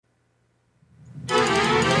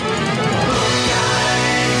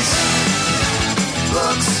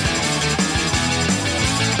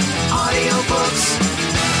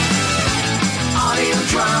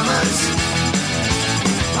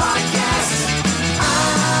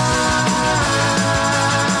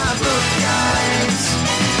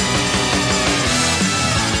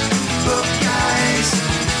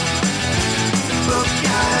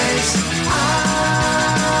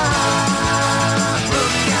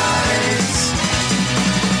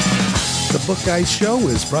Book Guys Show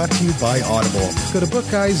is brought to you by Audible. Go to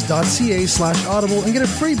bookguys.ca/audible and get a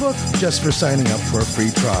free book just for signing up for a free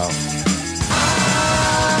trial.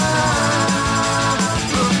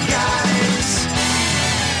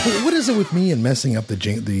 What is it with me and messing up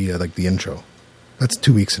the intro? That's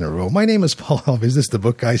 2 weeks in a row. My name is Paul Alves. This is the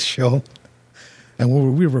Book Guys Show, and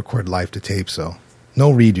we record live to tape, so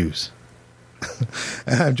no redos.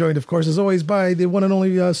 I'm joined, of course, as always, by the one and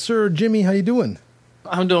only Sir Jimmy. How you doing?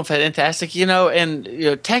 I'm doing fantastic.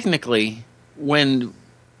 Technically, when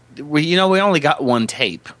we only got one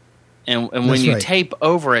tape, and when you tape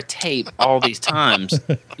over a tape all these times,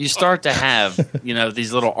 you start to have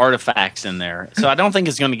these little artifacts in there. So I don't think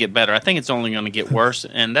it's going to get better. I think it's only going to get worse,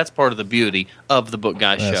 and that's part of the beauty of the Book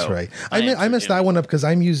Guy Show. That's right. I messed that one up because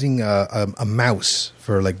I'm using a mouse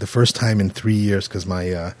for like the first time in 3 years because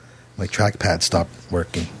my trackpad stopped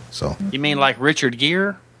working. So you mean like Richard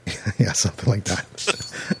Gere? Yeah, something like that.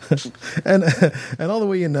 and all the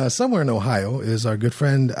way in somewhere in Ohio is our good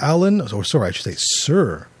friend Alan, or sorry, I should say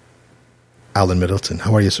Sir Alan Middleton.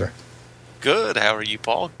 How are you, sir? Good. How are you,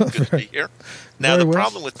 Paul? Good to be here. Now, the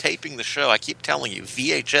problem with taping the show, I keep telling you,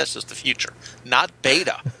 VHS is the future, not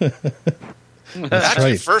beta. That's right.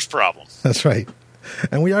 Your first problem. That's right.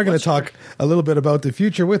 And we are going to talk a little bit about the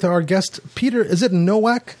future with our guest, Peter. Is it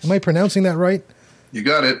Nowak? Am I pronouncing that right? You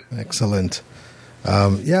got it. Excellent.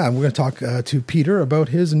 We're going to talk to Peter about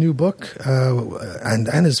his new book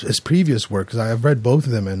and his previous work, because I have read both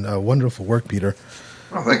of them, and wonderful work, Peter.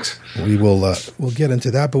 Oh, thanks. We'll get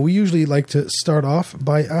into that, but we usually like to start off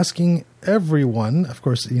by asking everyone. Of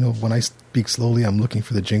course, when I speak slowly, I'm looking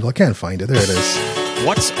for the jingle. I can't find it. There it is.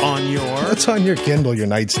 What's on your Kindle, your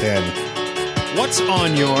nightstand? What's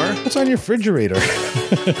on your refrigerator?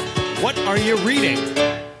 What are you reading?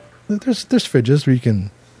 There's fridges where you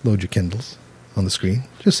can load your Kindles on the screen.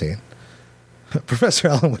 Just saying. Professor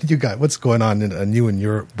Allen, what do you got? What's going on new in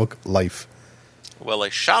your book life? Well, a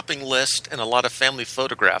shopping list and a lot of family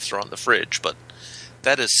photographs are on the fridge, but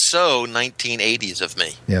that is so 1980s of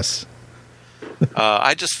me. Yes.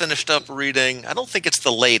 I just finished up reading, I don't think it's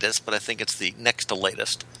the latest, but I think it's the next to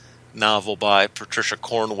latest novel by Patricia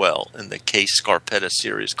Cornwell in the Kay Scarpetta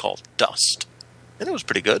series called Dust. And it was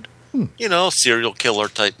pretty good. Serial killer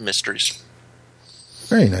type mysteries.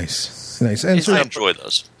 Very nice. Nice. And I enjoy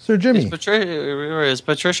those. Sir Jimmy. Is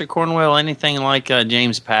Patricia Cornwell anything like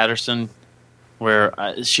James Patterson, where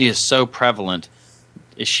she is so prevalent?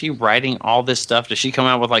 Is she writing all this stuff? Does she come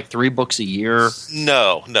out with like 3 books a year?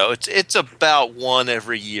 No. It's about one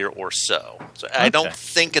every year or so. So okay. I don't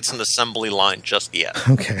think it's an assembly line just yet.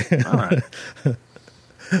 Okay. All right.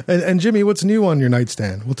 And Jimmy, what's new on your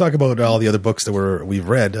nightstand? We'll talk about all the other books that we've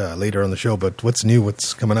read later on the show, but what's new?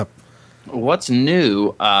 What's coming up? What's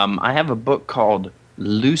new? I have a book called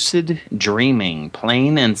Lucid Dreaming,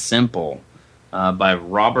 Plain and Simple, by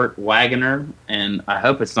Robert Wagner, and I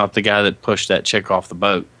hope it's not the guy that pushed that chick off the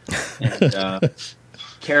boat. And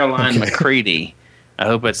Caroline McCready. I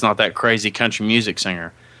hope it's not that crazy country music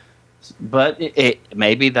singer. But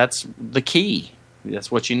maybe that's the key. That's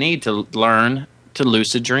what you need to learn to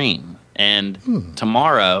lucid dream. And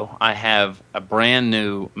tomorrow I have a brand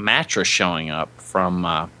new mattress showing up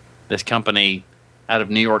from this company out of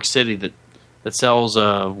New York City that sells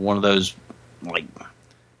one of those like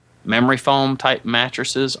memory foam type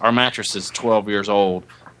mattresses. Our mattress is 12 years old,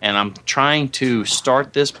 and I'm trying to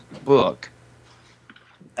start this book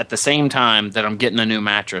at the same time that I'm getting a new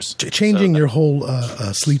mattress. Changing your whole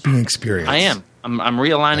sleeping experience. I am. I'm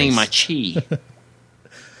realigning my chi.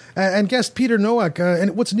 And guest Peter Nowak,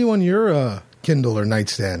 and what's new on your Kindle or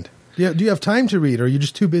nightstand? Do you have time to read, or are you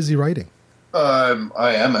just too busy writing?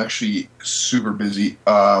 I am actually super busy,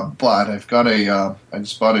 but I've got I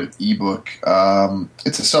just bought an ebook.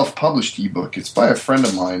 It's a self-published ebook. It's by a friend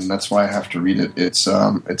of mine, and that's why I have to read it. It's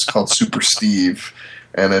called Super Steve,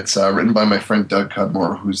 and it's written by my friend Doug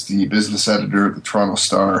Cudmore, who's the business editor of the Toronto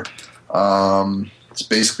Star. It's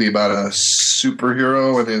basically about a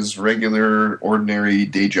superhero and his regular, ordinary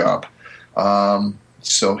day job.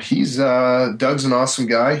 So he's Doug's an awesome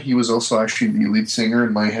guy. He was also actually the lead singer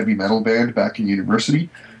in my heavy metal band back in university.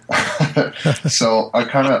 So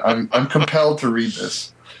I'm compelled to read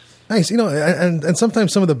this. Nice, and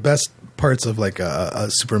sometimes some of the best parts of like a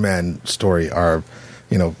Superman story are,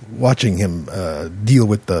 watching him deal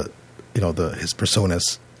with his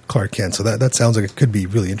personas, Clark Kent. So that sounds like it could be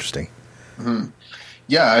really interesting. Mm-hmm.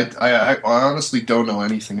 Yeah, I honestly don't know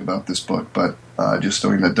anything about this book, but just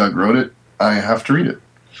knowing that Doug wrote it, I have to read it.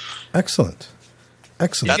 Excellent.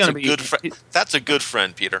 That's a good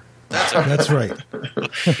friend, Peter. That's right.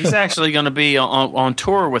 He's actually going to be on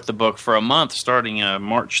tour with the book for a month, starting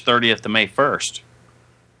March 30th to May 1st.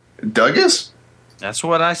 Doug is? That's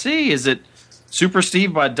what I see. Is it Super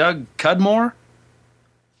Steve by Doug Cudmore?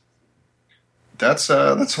 That's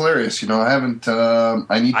hilarious. I haven't.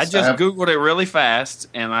 I just Googled it really fast,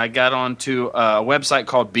 and I got onto a website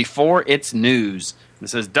called Before It's News. It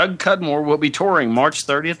says Doug Cudmore will be touring March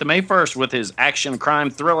 30th to May 1st with his action crime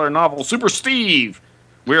thriller novel Super Steve.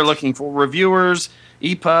 We're looking for reviewers,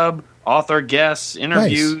 EPUB, author guests,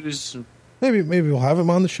 interviews. Nice. Maybe we'll have him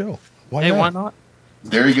on the show. Why not?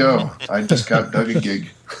 There you go. I just got Doug a gig.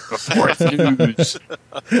 Before It's News.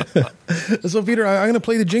 So, Peter, I'm going to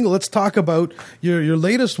play the jingle. Let's talk about your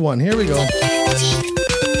latest one. Here we go.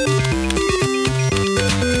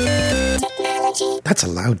 That's a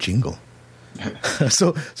loud jingle.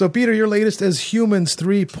 So, Peter, your latest is Humans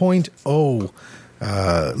 3.0,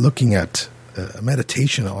 looking at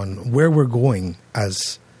meditation on where we're going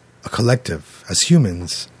as a collective, as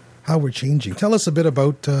humans, how we're changing. Tell us a bit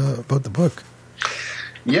about the book.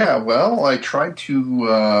 Yeah, well, I tried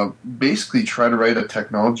to basically try to write a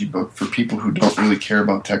technology book for people who don't really care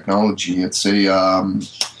about technology. It's a, I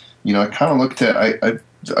kind of looked at, I've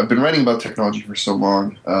been writing about technology for so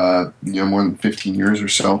long, more than 15 years or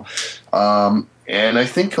so. And I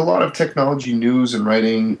think a lot of technology news and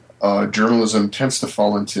writing journalism tends to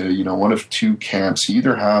fall into, one of two camps. You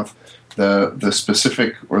either have the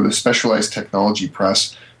specific or the specialized technology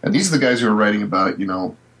press, and these are the guys who are writing about,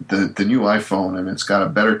 the new iPhone, and it's got a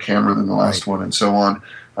better camera than the last one, and so on.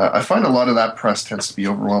 I find a lot of that press tends to be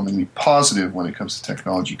overwhelmingly positive when it comes to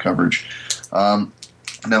technology coverage. Now,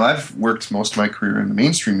 I've worked most of my career in the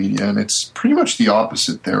mainstream media, and it's pretty much the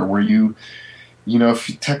opposite there, where if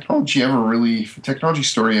a technology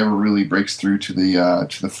story ever really breaks through to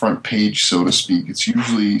the front page, so to speak, it's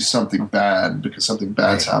usually something bad because something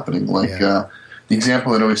bad's happening. The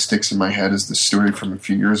example that always sticks in my head is the story from a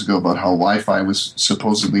few years ago about how Wi-Fi was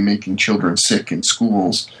supposedly making children sick in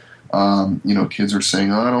schools. Kids are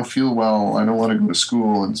saying, "Oh, I don't feel well. I don't want to go to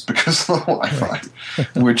school," and it's because of the Wi-Fi.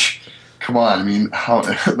 Which, come on, I mean,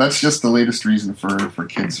 that's just the latest reason for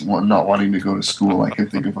kids not wanting to go to school. I can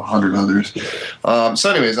think of 100 others. So,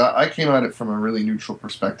 anyways, I came at it from a really neutral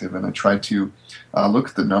perspective, and I tried to look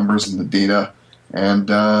at the numbers and the data. And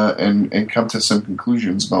come to some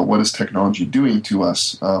conclusions about what is technology doing to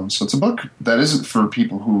us. So it's a book that isn't for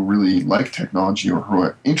people who really like technology or who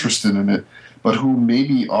are interested in it, but who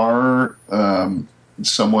maybe are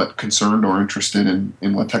somewhat concerned or interested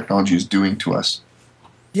in what technology is doing to us.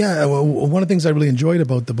 Yeah, well, one of the things I really enjoyed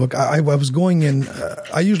about the book, I was going in,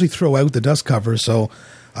 I usually throw out the dust cover, so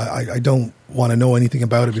I don't want to know anything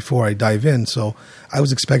about it before I dive in. So I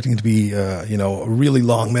was expecting it to be, a really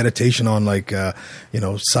long meditation on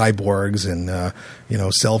cyborgs and,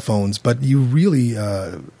 cell phones. But you really,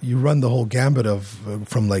 you run the whole gambit of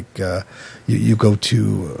from you go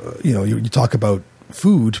to, you talk about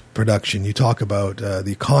food production, you talk about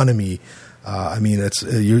the economy. It's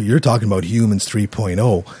you're talking about Humans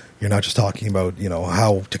 3.0. You're not just talking about,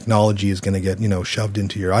 how technology is going to get, shoved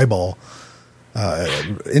into your eyeball.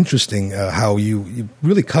 Interesting how you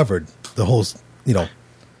really covered the whole,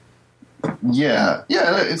 Yeah,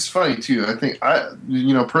 it's funny too. I think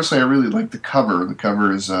personally, I really like the cover. The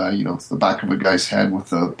cover is, it's the back of a guy's head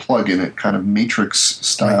with a plug in it, kind of Matrix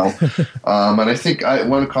style. And I think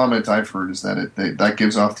one comment I've heard is that that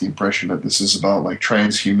gives off the impression that this is about like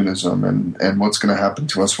transhumanism and what's going to happen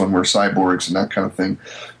to us when we're cyborgs and that kind of thing.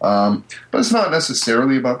 But it's not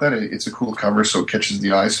necessarily about that. It's a cool cover, so it catches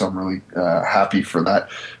the eye. So I'm really happy for that.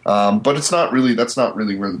 But it's not really. That's not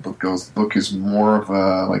really where the book goes. The book is more of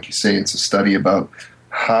a, like you say, it's a study about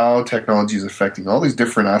how technology is affecting all these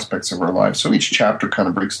different aspects of our lives. So each chapter kind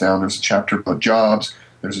of breaks down. There's a chapter about jobs.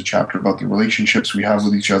 There's a chapter about the relationships we have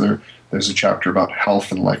with each other. There's a chapter about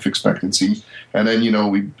health and life expectancy. And then,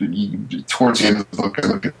 towards the end of the book, I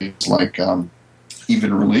look at things like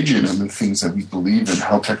even religion and the things that we believe in,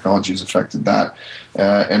 how technology has affected that.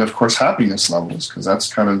 And, of course, happiness levels, because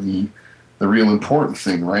that's kind of the real important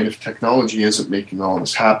thing, right? If technology isn't making all of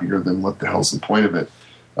us happier, then what the hell's the point of it?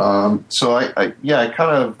 That's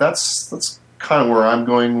kind of where I'm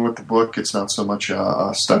going with the book. It's not so much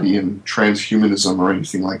a study in transhumanism or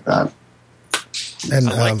anything like that. And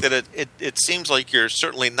I like that it seems like you're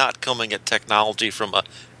certainly not coming at technology from a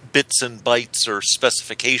bits and bytes or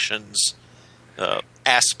specifications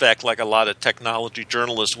aspect like a lot of technology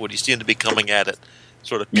journalists would. You seem to be coming at it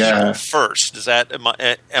sort of people first. Is that am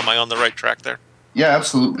I on the right track there? Yeah,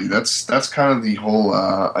 absolutely. That's kind of the whole.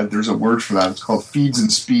 There's a word for that. It's called feeds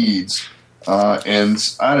and speeds. And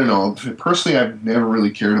I don't know. Personally, I've never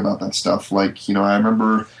really cared about that stuff. I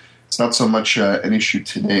remember it's not so much an issue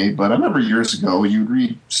today, but I remember years ago you'd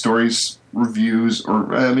read stories reviews, or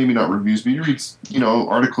maybe not reviews, but you read,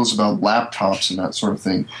 articles about laptops and that sort of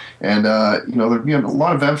thing. And, there'd be a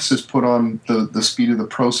lot of emphasis put on the speed of the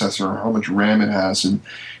processor, how much RAM it has. And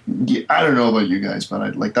I don't know about you guys,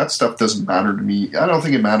 but that stuff doesn't matter to me. I don't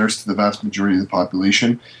think it matters to the vast majority of the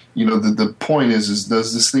population. The point is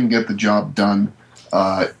does this thing get the job done?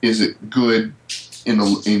 Is it good in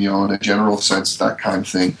a general sense, that kind of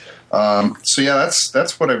thing.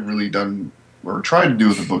 That's what I've really done or tried to do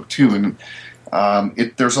with the book too. And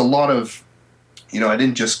there's a lot of, I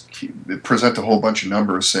didn't just present a whole bunch of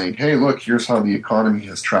numbers saying, hey, look, here's how the economy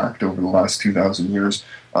has tracked over the last 2,000 years.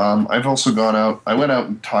 I've also I went out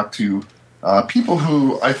and talked to people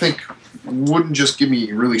who I think wouldn't just give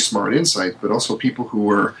me really smart insights, but also people who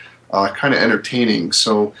were kind of entertaining.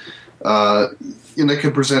 So, and they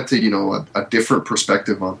can present a different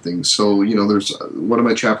perspective on things. So, there's one of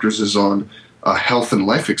my chapters is on health and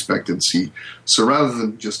life expectancy. So rather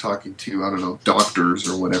than just talking to, doctors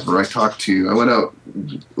or whatever, I went out,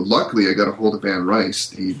 luckily I got a hold of Anne Rice,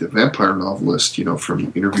 the vampire novelist,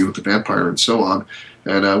 from Interview with the Vampire and so on.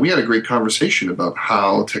 And we had a great conversation about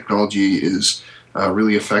how technology is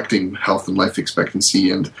really affecting health and life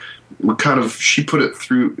expectancy. And she kind of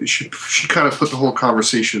put the whole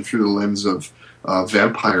conversation through the lens of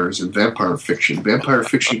vampires and vampire fiction. Vampire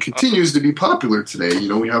fiction continues to be popular today.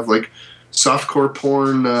 We have softcore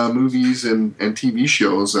porn movies and TV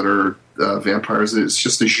shows that are vampires. It's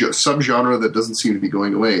just a subgenre that doesn't seem to be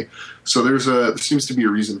going away. So there seems to be a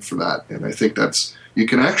reason for that, and I think you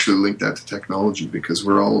can actually link that to technology because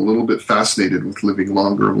we're all a little bit fascinated with living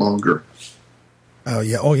longer and longer.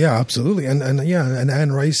 Absolutely, and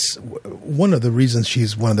Anne Rice. One of the reasons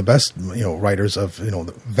she's one of the best writers of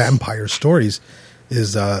vampire stories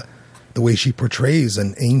is the way she portrays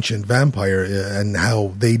an ancient vampire and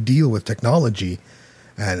how they deal with technology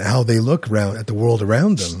and how they look around at the world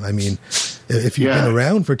around them. I mean, if you've been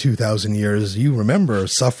around for 2,000 years, you remember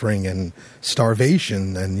suffering and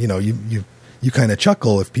starvation, and you kind of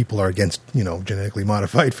chuckle if people are against genetically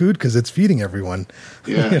modified food because it's feeding everyone.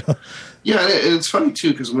 Yeah. Yeah, and it's funny,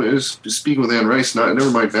 too, because when I was speaking with Anne Rice,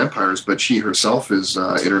 never mind vampires, but she herself is in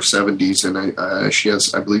her 70s, and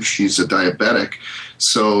I believe she's a diabetic.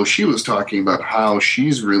 So she was talking about how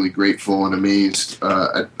she's really grateful and amazed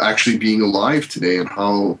at actually being alive today, and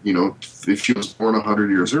how, if she was born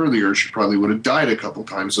 100 years earlier, she probably would have died a couple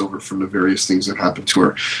times over from the various things that happened to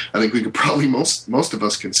her. I think we could probably, most of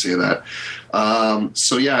us can say that.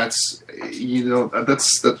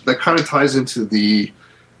 It's, that kind of ties into the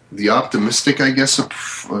optimistic, I guess,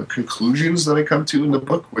 conclusions that I come to in the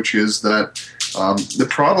book, which is that the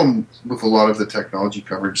problem with a lot of the technology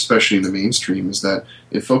coverage, especially in the mainstream, is that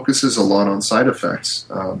it focuses a lot on side effects.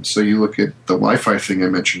 So you look at the Wi-Fi thing I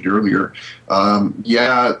mentioned earlier.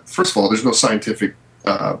 First of all, there's no scientific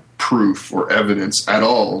proof or evidence at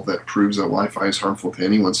all that proves that Wi-Fi is harmful to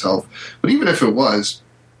anyone's health. But even if it was,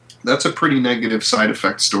 that's a pretty negative side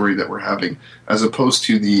effect story that we're having, as opposed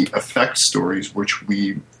to the effect stories, which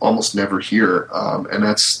we almost never hear. And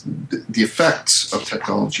that's the effects of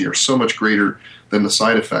technology are so much greater than the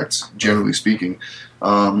side effects, generally speaking.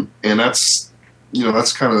 And that's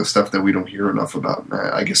kind of the stuff that we don't hear enough about.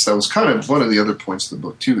 I guess that was kind of one of the other points of the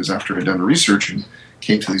book too. Is after I'd done the research and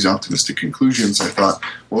came to these optimistic conclusions, I thought,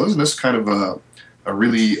 well, isn't this kind of a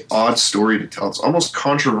really odd story to tell? It's almost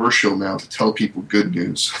controversial now to tell people good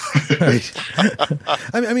news. Right.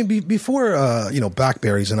 I mean, before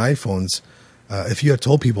BlackBerries and iPhones, if you had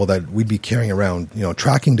told people that we'd be carrying around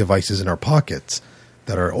tracking devices in our pockets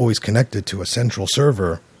that are always connected to a central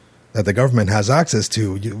server that the government has access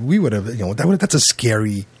to, we would have that's a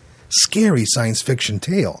scary science fiction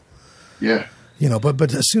tale. Yeah.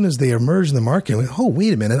 But as soon as they emerge in the market,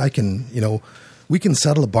 wait a minute, we can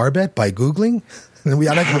settle a bar bet by Googling. And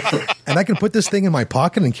I can put this thing in my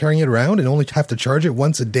pocket and carrying it around and only have to charge it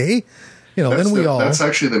once a day. That's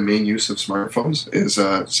actually the main use of smartphones is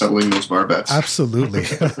settling those bar bets. Absolutely.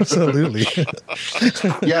 Absolutely.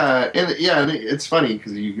 And it's funny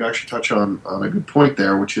because you actually touch on a good point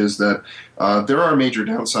there, which is that there are major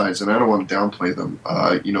downsides, and I don't want to downplay them.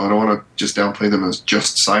 I don't want to just downplay them as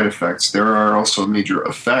just side effects. There are also major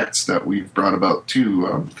effects that we've brought about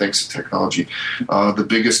too, thanks to technology. The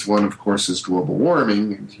biggest one, of course, is global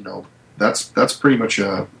warming. That's pretty much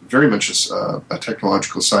very much a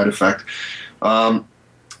technological side effect.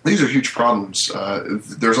 These are huge problems.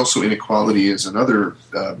 There's also inequality is another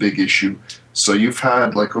big issue. So you've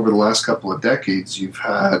had, over the last couple of decades, you've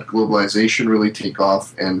had globalization really take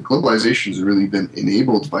off, and globalization has really been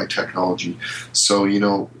enabled by technology.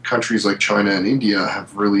 So, countries like China and India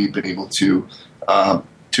have really been able to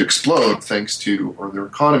to explode thanks to, or their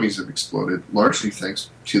economies have exploded largely thanks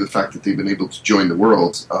to the fact that they've been able to join the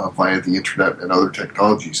world via the internet and other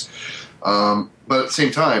technologies. But at the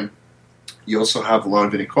same time, you also have a lot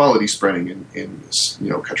of inequality spreading in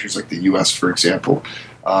countries like the U.S., for example,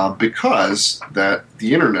 because that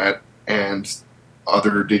the internet and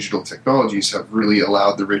other digital technologies have really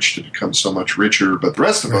allowed the rich to become so much richer, but the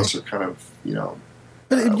rest of us are kind of,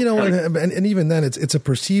 But and even then, it's a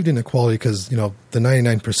perceived inequality because the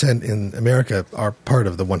 99% in America are part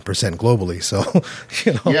of the 1% globally. So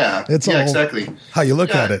it's all exactly how you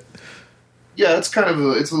look at it. Yeah, it's kind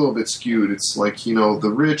of it's a little bit skewed. It's like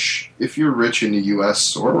the rich. If you're rich in the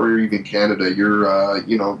U.S. or even Canada, you're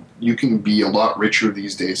you can be a lot richer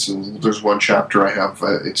these days. So there's one chapter I have.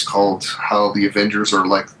 It's called "How the Avengers Are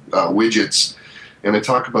Like Widgets." And I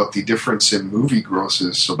talk about the difference in movie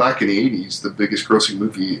grosses. So back in the 80s, the biggest grossing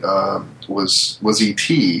movie was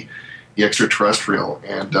E.T., the extraterrestrial.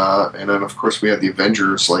 And then, of course, we had the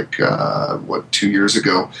Avengers 3 years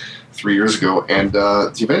ago. And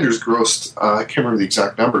the Avengers grossed, I can't remember the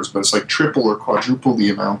exact numbers, but it's like triple or quadruple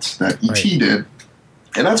the amount that E.T. did.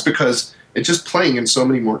 And that's because it's just playing in so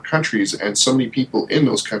many more countries, and so many people in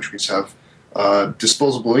those countries have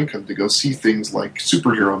disposable income to go see things like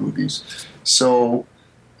superhero movies. So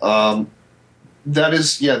that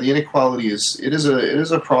is, the inequality is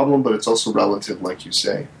a problem, but it's also relative, like you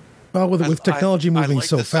say. Well, with technology moving like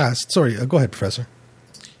so fast. Sorry, go ahead, Professor.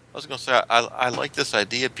 I was going to say, I like this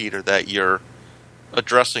idea, Peter, that you're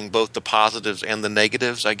addressing both the positives and the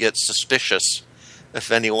negatives. I get suspicious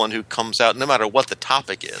if anyone who comes out, no matter what the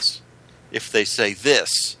topic is, if they say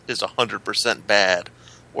this is 100% bad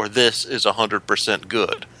or this is 100%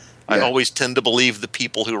 good. I always tend to believe the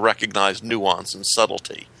people who recognize nuance and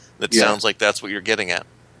subtlety. That sounds like that's what you're getting at.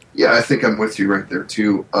 Yeah, I think I'm with you right there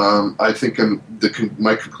too. I think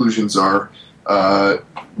my conclusions are,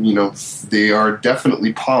 they are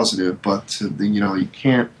definitely positive, but you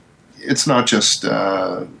can't. It's not just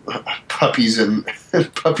puppies and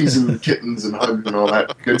kittens and hugs and all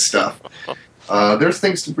that good stuff. There's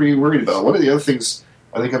things to be worried about. One of the other things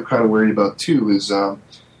I think I'm kind of worried about too is.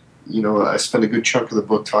 I spent a good chunk of the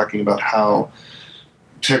book talking about how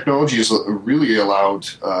technology has really allowed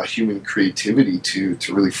human creativity to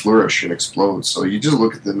really flourish and explode. So you just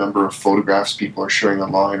look at the number of photographs people are sharing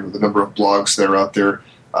online, or the number of blogs that are out there,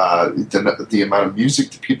 the amount of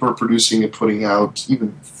music that people are producing and putting out,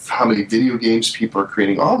 even how many video games people are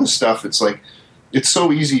creating, all this stuff. It's like, it's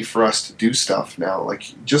so easy for us to do stuff now.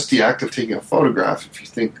 Like just the act of taking a photograph, if you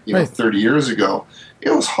think, 30 years ago,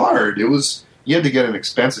 it was hard. You had to get an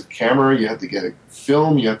expensive camera, you had to get a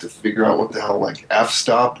film, you had to figure out what the hell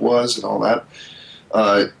f-stop was and all that.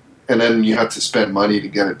 And then you had to spend money to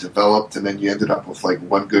get it developed, and then you ended up with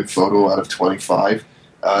one good photo out of 25.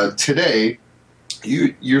 Today,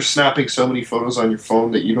 you're snapping so many photos on your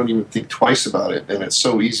phone that you don't even think twice about it, and it's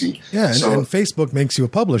so easy. Yeah, and Facebook makes you a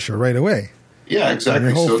publisher right away. Yeah, exactly.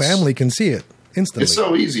 And your whole family can see it instantly. It's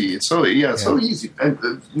so easy. So easy.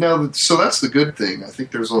 And now, so that's the good thing. I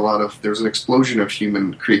think there's an explosion of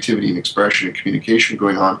human creativity and expression and communication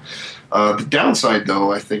going on. The downside,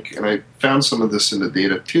 though, I think, and I found some of this in the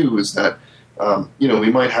data too, is that we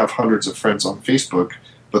might have hundreds of friends on Facebook,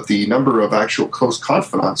 but the number of actual close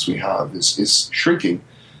confidants we have is shrinking,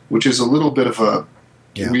 which is a little bit of a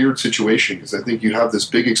weird situation, because I think you have this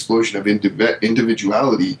big explosion of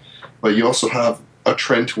individuality, but you also have a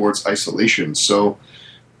trend towards isolation. So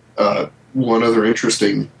one other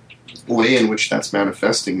interesting way in which that's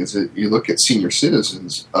manifesting is that you look at senior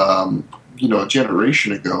citizens. A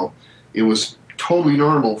generation ago, it was totally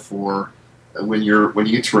normal for when you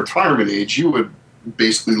get to retirement age, you would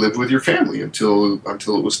basically live with your family until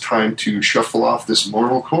it was time to shuffle off this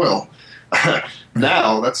mortal coil.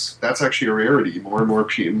 Now that's actually a rarity. More and more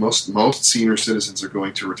people, most senior citizens are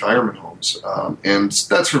going to retirement homes, and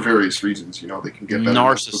that's for various reasons. They can get better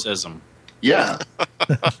narcissism. Yeah,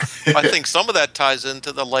 I think some of that ties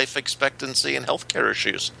into the life expectancy and healthcare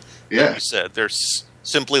issues. Yeah, like you said they're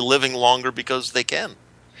simply living longer because they can.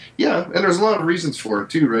 Yeah, and there's a lot of reasons for it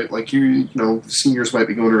too, right? Like seniors might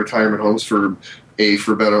be going to retirement homes for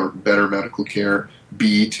better medical care.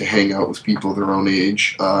 B, to hang out with people their own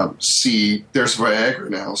age. C, there's Viagra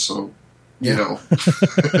now, so think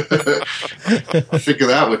of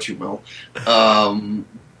that what you will.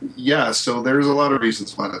 So there's a lot of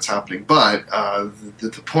reasons why that's happening, but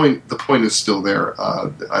the point is still there.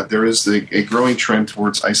 There is a growing trend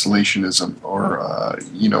towards isolationism, or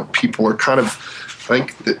people are kind of. I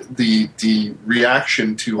think the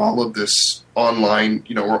reaction to all of this online,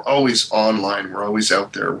 we're always online, we're always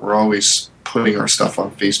out there, we're always putting our stuff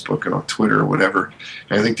on Facebook and on Twitter or whatever.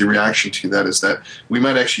 And I think the reaction to that is that we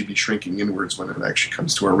might actually be shrinking inwards when it actually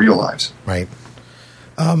comes to our real lives. Right.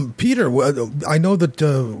 Peter, I know that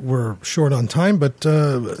we're short on time, but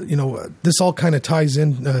this all kind of ties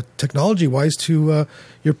in technology-wise to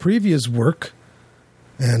your previous work,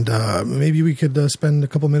 and maybe we could spend a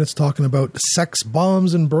couple minutes talking about Sex,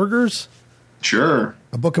 Bombs, and Burgers. Sure.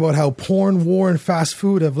 A book about how porn, war, and fast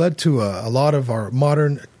food have led to a lot of our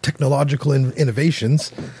modern technological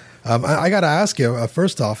innovations. I got to ask you,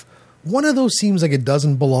 first off, one of those seems like it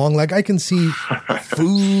doesn't belong. Like, I can see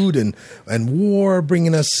food and war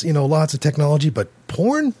bringing us, lots of technology, but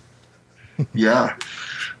porn? Yeah.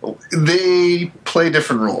 They play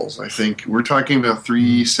different roles, I think. We're talking about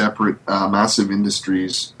three separate massive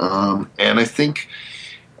industries. And I think,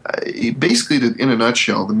 basically, in a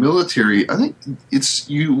nutshell, the military, I think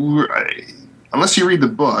unless you read the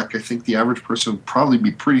book, I think the average person would probably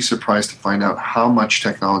be pretty surprised to find out how much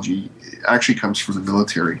technology actually comes from the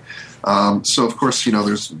military. So, of course,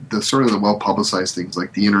 there's the sort of the well-publicized things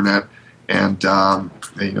like the internet, and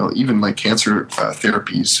even like cancer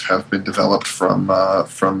therapies have been developed from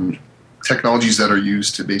technologies that are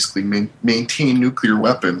used to basically maintain nuclear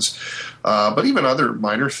weapons. But even other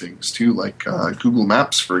minor things too, like Google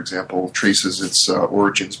Maps, for example, traces its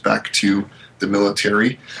origins back to the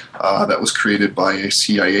military. That was created by a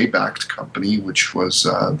CIA-backed company, which was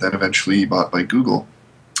then eventually bought by Google.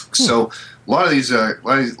 So a lot of these, the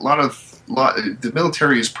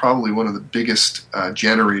military is probably one of the biggest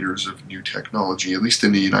generators of new technology, at least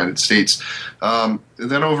in the United States. And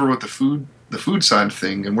then over with the food side of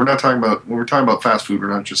thing, and when we're talking about fast food, we're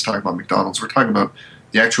not just talking about McDonald's. We're talking about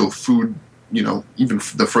the actual food, even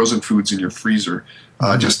the frozen foods in your freezer.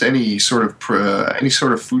 Just any sort of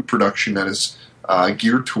food production that is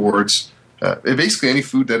geared towards basically any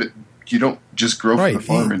food that you don't just grow from the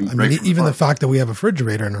farm. Even the fact that we have a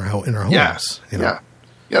refrigerator in our homes. Yeah,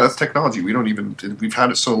 that's technology. We've had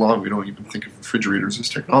it so long, we don't even think of refrigerators as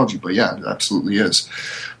technology. But yeah, it absolutely is.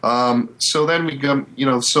 So then we go,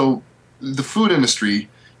 so the food industry,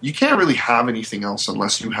 you can't really have anything else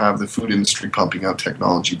unless you have the food industry pumping out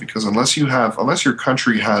technology, because unless your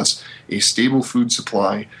country has a stable food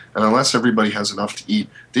supply and unless everybody has enough to eat,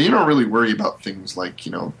 then you don't really worry about things like,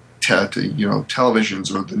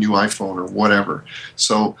 televisions or the new iPhone or whatever.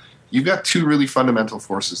 So you've got two really fundamental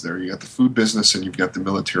forces there. You got the food business and you've got the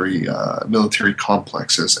military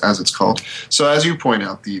complex, as it's called. So as you point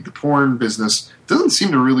out, the porn business doesn't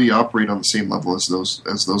seem to really operate on the same level as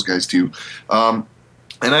those guys do.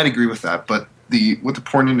 And I'd agree with that. But what the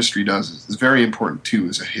porn industry does is very important too.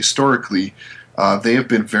 Is that historically they have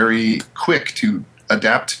been very quick to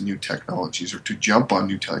adapt to new technologies or to jump on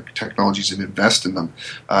new technologies and invest in them.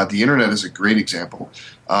 The internet is a great example.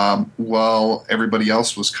 While everybody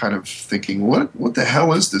else was kind of thinking, what the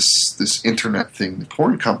hell is this internet thing? The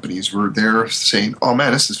porn companies were there saying, oh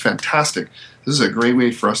man, this is fantastic. This is a great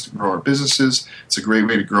way for us to grow our businesses. It's a great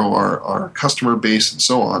way to grow our customer base and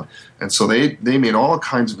so on. And so they made all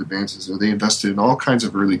kinds of advances. They invested in all kinds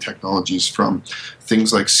of early technologies, from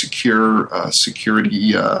things like secure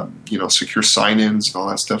security, secure sign-ins and all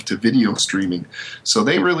that stuff, to video streaming. So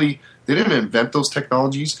they didn't invent those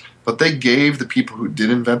technologies, but they gave the people who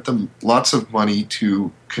did invent them lots of money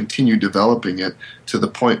to continue developing it to the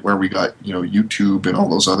point where we got YouTube and all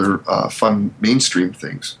those other fun mainstream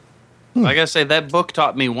things. I gotta say, that book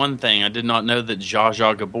taught me one thing. I did not know that Zsa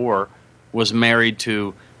Zsa Gabor was married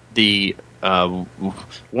to the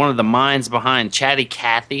one of the minds behind Chatty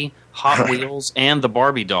Cathy, Hot Wheels, and the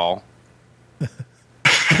Barbie doll.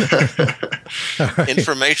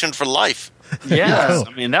 Information for life. Yes.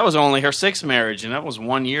 I mean, that was only her sixth marriage, and that was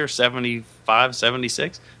 1 year, 75,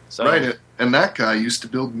 76. So, right, and that guy used to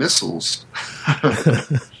build missiles.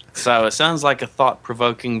 So it sounds like a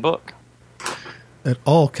thought-provoking book. It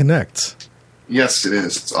all connects. Yes, it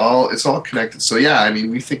is. It's all connected. So yeah, I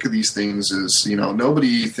mean, we think of these things as,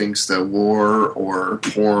 nobody thinks that war or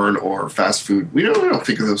porn or fast food, we don't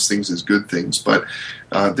think of those things as good things, but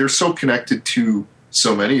they're so connected to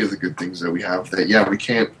so many of the good things that we have that, yeah, we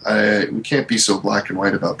can't be so black and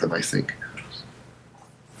white about them, I think.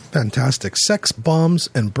 Fantastic. Sex, Bombs,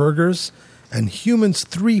 and Burgers, and Humans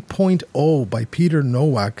 3.0 by Peter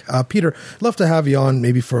Nowak. Peter, love to have you on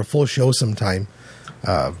maybe for a full show sometime.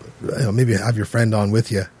 Maybe have your friend on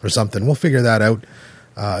with you or something. We'll figure that out.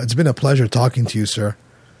 It's been a pleasure talking to you, sir.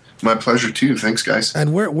 My pleasure too. Thanks, guys.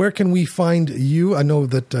 And where can we find you? I know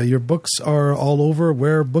that your books are all over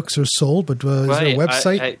where books are sold, but is there a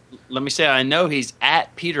website? Let me say, I know he's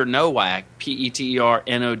at Peter Nowak,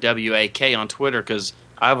 PeterNowak on Twitter, because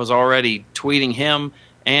I was already tweeting him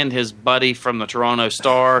and his buddy from the Toronto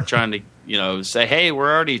Star, trying to say, hey,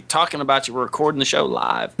 we're already talking about you. We're recording the show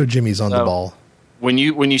live. So Jimmy's on the ball. When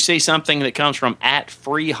you see something that comes from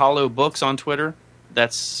 @FreeHollowBooks on Twitter,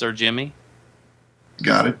 that's Sir Jimmy.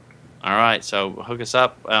 Got it. All right, so hook us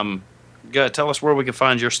up. Go tell us where we can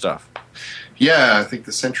find your stuff. Yeah, I think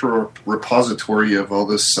the central repository of all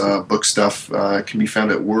this book stuff can be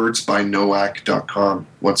found at wordsbynowak.com.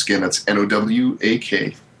 Once again, that's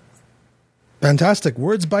NOWAK. Fantastic.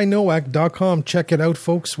 Wordsbynowak.com. Check it out,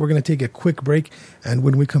 folks. We're going to take a quick break, and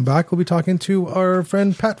when we come back, we'll be talking to our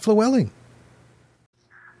friend Pat Flewelling.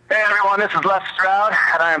 Hey everyone, this is Les Stroud,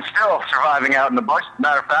 and I am still surviving out in the bush. As a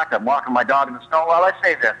matter of fact, I'm walking my dog in the snow while I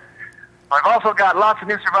say this. I've also got lots of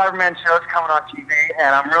new Survivor Man shows coming on TV,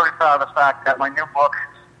 and I'm really proud of the fact that my new book,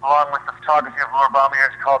 along with the photography of Laura Baumier,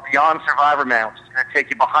 is called Beyond Survivor Man, which is going to take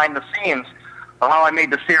you behind the scenes of how I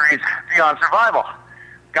made the series Beyond Survival.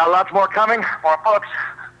 Got lots more coming, more books,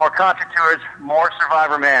 more concert tours, more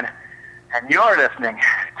Survivor Man. And you're listening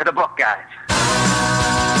to the Book Guys.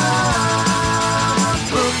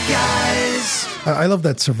 Book Guys. I love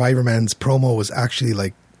that Survivor Man's promo was actually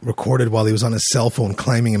like recorded while he was on his cell phone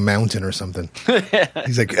climbing a mountain or something.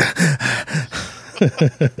 He's like,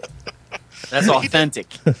 that's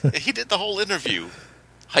authentic. He did the whole interview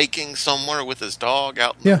hiking somewhere with his dog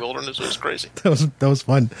out in the wilderness. It was crazy. That was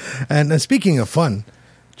fun. And speaking of fun,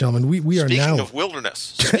 gentlemen, we are now... Speaking of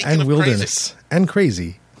wilderness. And wilderness. Crazy. And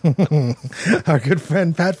crazy. Our good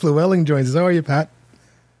friend Pat Flewelling joins us. How are you, Pat?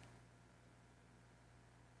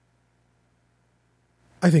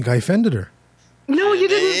 I think I offended her. No, you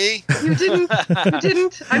didn't. You didn't. You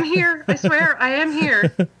didn't. I'm here. I swear, I am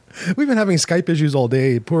here. We've been having Skype issues all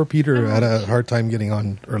day. Poor Peter had a hard time getting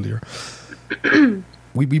on earlier.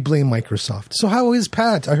 we blame Microsoft. So how is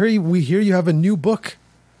Pat? We hear you have a new book.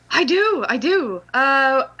 I do.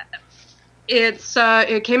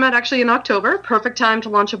 It came out actually in October. Perfect time to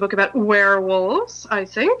launch a book about werewolves, I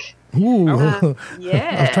think. Ooh.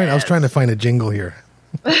 Yeah. I was trying to find a jingle here.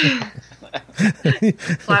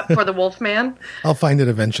 Clap for the Wolfman. I'll find it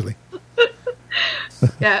eventually.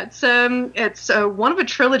 Yeah, it's one of a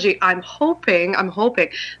trilogy. I'm hoping.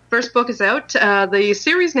 First book is out. The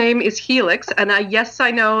series name is Helix, and yes,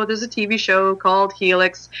 I know there's a TV show called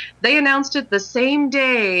Helix. They announced it the same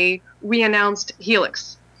day we announced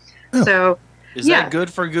Helix. Oh. So, is that good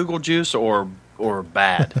for Google Juice or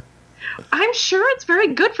bad? I'm sure it's very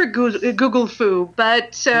good for Google Foo,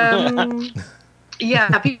 but.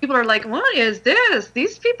 Yeah, people are like, what is this?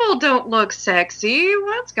 These people don't look sexy.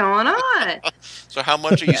 What's going on? So how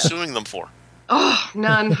much are you suing them for? Oh,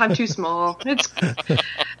 none. I'm too small.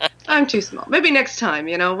 I'm too small. Maybe next time,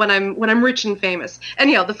 when I'm rich and famous.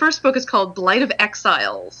 Anyhow, the first book is called Blight of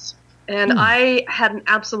Exiles. And I had an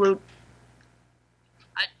absolute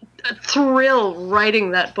thrill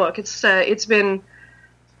writing that book. It's been,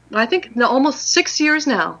 I think, almost 6 years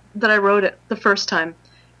now that I wrote it the first time.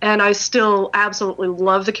 And I still absolutely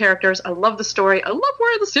love the characters. I love the story. I love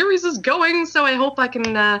where the series is going. So I hope I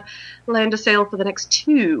can land a sale for the next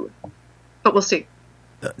 2. But we'll see.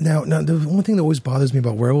 Now, the one thing that always bothers me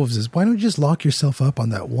about werewolves is why don't you just lock yourself up on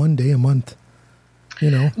that one day a month?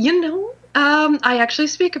 I actually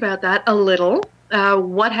speak about that a little.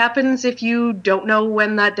 What happens if you don't know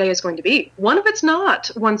when that day is going to be? What if it's not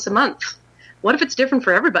once a month? What if it's different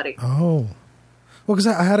for everybody? Oh. Well, because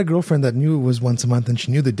I had a girlfriend that knew it was once a month, and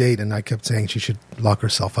she knew the date, and I kept saying she should lock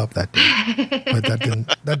herself up that day. But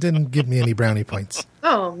that didn't give me any brownie points.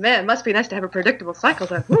 Oh, man, must be nice to have a predictable cycle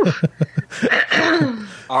then.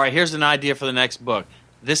 All right, here's an idea for the next book.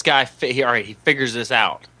 This guy, he figures this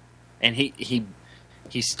out, and he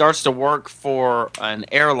starts to work for an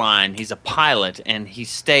airline. He's a pilot, and he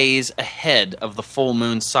stays ahead of the full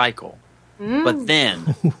moon cycle. But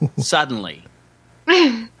then, suddenly...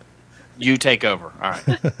 You take over. All right.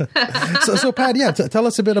 So Pat, tell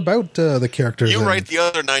us a bit about the characters. You write the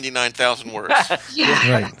other 99,000 words.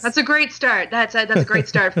 Yeah, right. That's a great start. That's a great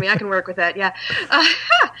start for me. I can work with that. Yeah.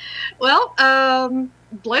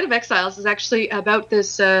 Blight of Exiles is actually about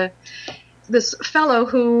this fellow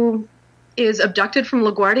who is abducted from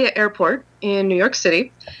LaGuardia Airport in New York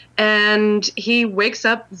City, and he wakes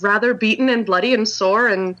up rather beaten and bloody and sore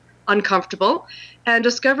and uncomfortable, and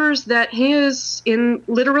discovers that he is in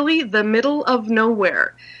literally the middle of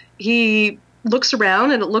nowhere. He looks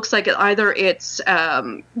around, and it looks like either it's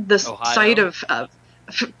the site of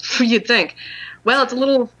you'd think. Well, it's a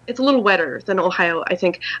little wetter than Ohio, I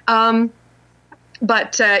think.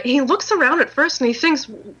 But he looks around at first, and he thinks,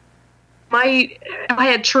 am I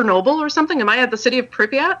at Chernobyl or something? Am I at the city of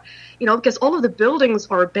Pripyat? Because all of the buildings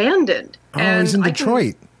are abandoned. Oh, he's in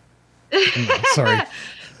Detroit. Sorry.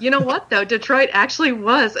 You know what, though? Detroit actually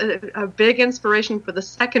was a big inspiration for the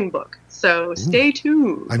second book. So stay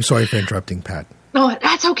tuned. I'm sorry for interrupting, Pat. No,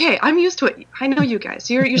 that's okay. I'm used to it. I know you guys.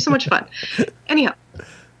 You're so much fun. Anyhow.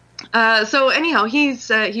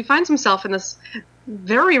 He finds himself in this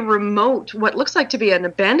very remote, what looks like to be an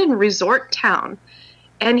abandoned resort town.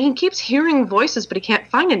 And he keeps hearing voices, but he can't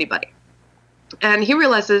find anybody. And he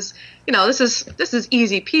realizes, this is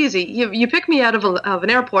easy peasy. You pick me out of an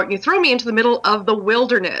airport and you throw me into the middle of the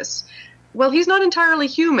wilderness. Well, he's not entirely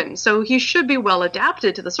human, so he should be well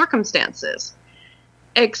adapted to the circumstances.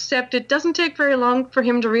 Except it doesn't take very long for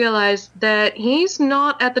him to realize that he's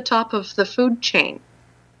not at the top of the food chain.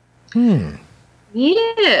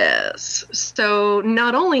 Yes. So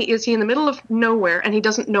not only is he in the middle of nowhere and he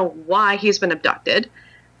doesn't know why he's been abducted,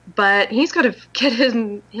 but he's got to get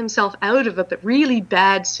himself out of a really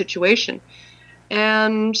bad situation.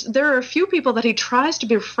 And there are a few people that he tries to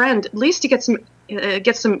befriend, at least to get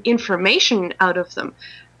some information out of them.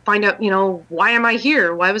 Find out, why am I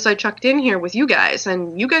here? Why was I chucked in here with you guys?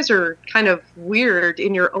 And you guys are kind of weird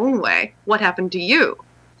in your own way. What happened to you?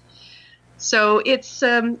 So it's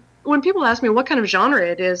when people ask me what kind of genre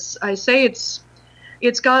it is, I say it's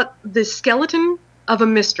got the skeleton of a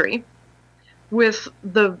mystery with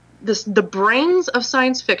the brains of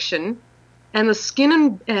science fiction and the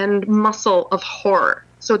skin and muscle of horror.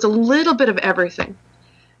 So it's a little bit of everything.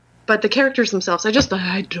 But the characters themselves, I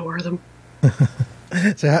adore them.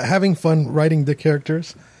 So having fun writing the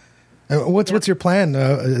characters. What's your plan?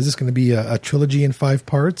 Is this going to be a trilogy in 5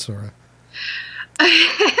 parts, or?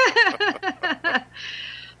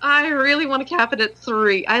 I really want to cap it at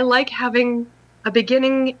 3. I like having a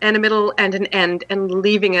beginning and a middle and an end and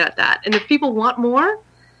leaving it at that. And if people want more,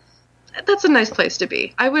 that's a nice place to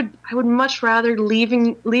be. I would much rather leave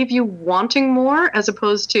you wanting more, as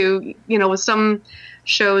opposed to, with some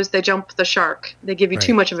shows they jump the shark. They give you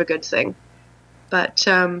too much of a good thing. But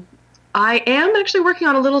I am actually working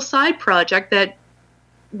on a little side project that,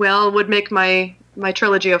 would make my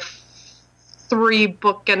trilogy a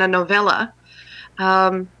 3-book and a novella.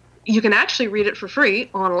 You can actually read it for free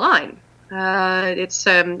online. It's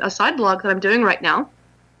a side blog that I'm doing right now.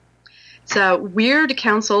 It's Weird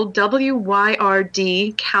Council,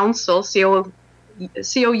 WYRD Council, COUNCIL,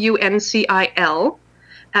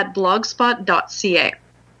 at blogspot.ca.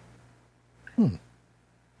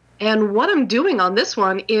 And what I'm doing on this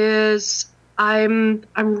one is I'm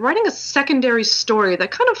writing a secondary story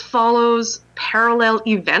that kind of follows parallel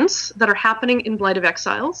events that are happening in Blight of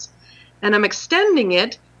Exiles, and I'm extending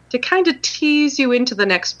it to kind of tease you into the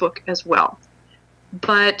next book as well.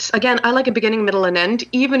 But again, I like a beginning, middle, and end,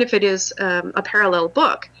 even if it is a parallel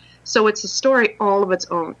book. So it's a story all of its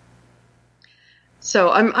own.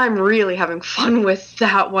 So I'm really having fun with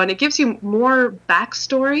that one. It gives you more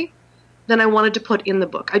backstory than I wanted to put in the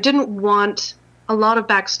book. I didn't want a lot of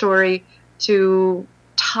backstory to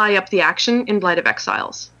tie up the action in Blight of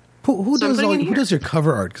Exiles. Who does your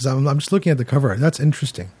cover art? Because I'm just looking at the cover art. That's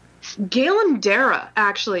interesting. Galen Dara,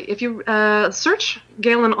 actually. If you search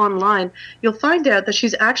Galen online, you'll find out that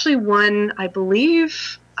she's actually won, I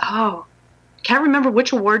believe, can't remember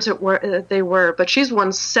which awards they were, but she's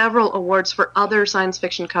won several awards for other science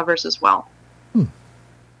fiction covers as well.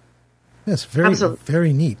 That's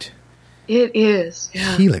very neat. It is,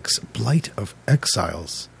 yeah. Helix, Blight of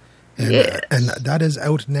Exiles. And that is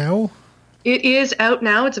out now? It is out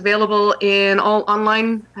now. It's available in all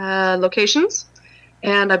online locations.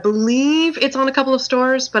 And I believe it's on a couple of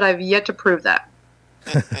stores, but I've yet to prove that.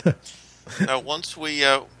 Now, once we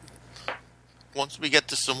get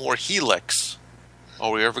to some more Helix,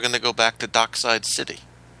 are we ever going to go back to Dockside City?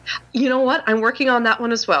 You know what? I'm working on that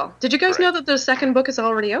one as well. Did you guys know that the second book is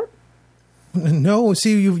already out? No.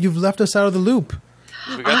 See, you've left us out of the loop.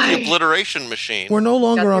 We got the obliteration machine. We're no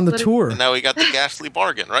longer on the tour. And now we got the ghastly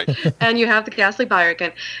bargain, right? And you have the ghastly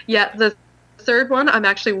bargain. Yeah, the third one I'm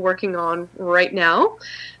actually working on right now,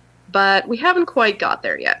 but we haven't quite got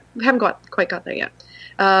there yet. I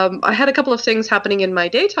had a couple of things happening in my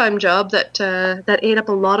daytime job that ate up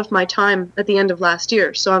a lot of my time at the end of last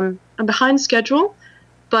year. So I'm behind schedule,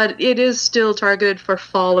 but it is still targeted for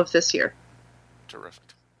fall of this year. Terrific.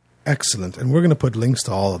 Excellent. And we're going to put links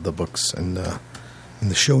to all of the books in the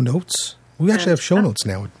show notes. We actually have show notes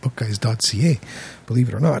now at bookguys.ca, believe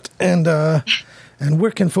it or not. And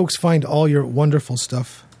where can folks find all your wonderful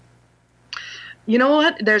stuff? You know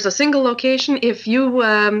what? There's a single location. If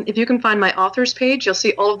you can find my authors page, you'll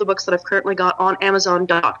see all of the books that I've currently got on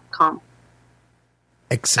Amazon.com.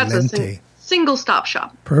 Excellent. That's a single stop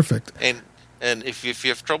shop. Perfect. And if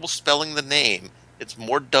you have trouble spelling the name, it's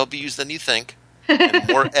more W's than you think. And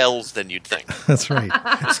more L's than you'd think. That's right.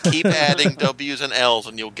 Just keep adding W's and L's,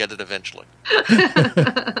 and you'll get it eventually.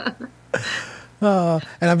 And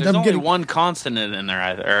I'm There's only getting one consonant in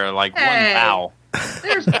there, or like Hey. one vowel.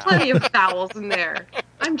 There's plenty of vowels in there.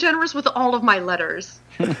 I'm generous with all of my letters.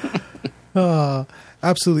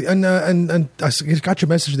 absolutely. And I got your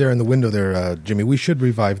message there in the window there, Jimmy. We should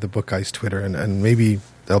revive the Book Guys Twitter, and maybe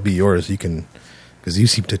that'll be yours. You can, because you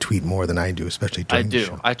seem to tweet more than I do, especially I during the do.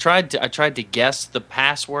 show. I tried to guess the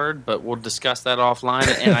password, but we'll discuss that offline.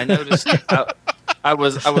 And I noticed I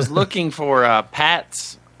was looking for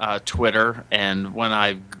Pat's Twitter, and when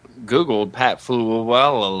I Googled Pat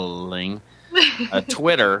Flewelling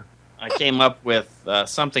Twitter, I came up with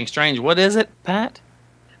something strange. What is it, Pat?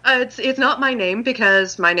 It's not my name,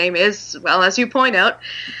 because my name is, well, as you point out,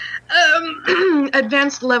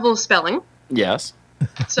 advanced level spelling. Yes.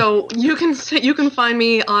 So you can find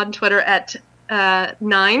me on Twitter at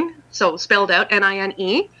 9, so spelled out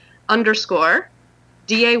NINE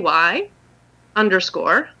 _DAY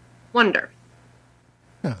 _wonder.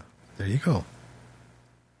 Yeah, there you go.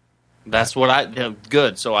 That's what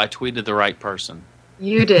good. So I tweeted the right person.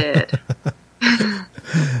 You did.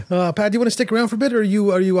 Pat, do you want to stick around for a bit, or are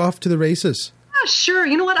you off to the races? Sure.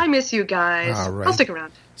 You know what? I miss you guys. All right. I'll stick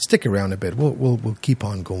around. Stick around a bit. We'll keep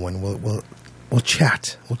on going. We'll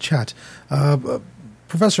chat. We'll chat.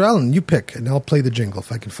 Professor Allen, you pick, and I'll play the jingle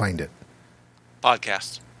if I can find it.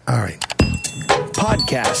 Podcasts. All right.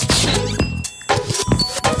 Podcasts.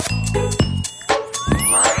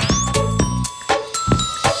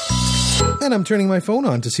 And I'm turning my phone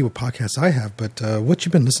on to see what podcasts I have, but what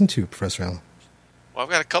you been listening to, Professor Allen? Well, I've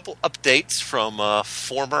got a couple updates from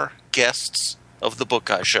former guests of the Book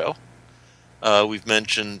Guy Show. We've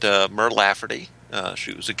mentioned Mer Lafferty.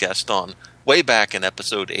 She was a guest on way back in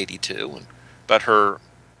episode 82, and about her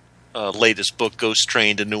latest book, Ghost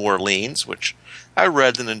Train to New Orleans, which I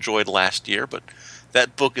read and enjoyed last year, but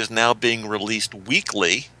that book is now being released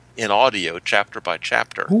weekly in audio, chapter by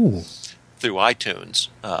chapter, through iTunes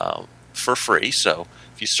for free. So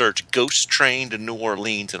if you search Ghost Train to New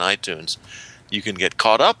Orleans in iTunes, you can get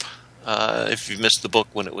caught up if you missed the book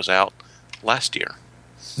when it was out last year.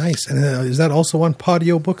 Nice. And is that also on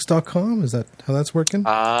podiobooks.com? Is that how that's working?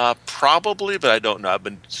 Probably, but I don't know. I've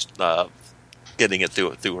been just, getting it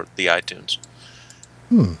through the iTunes.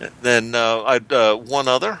 Then one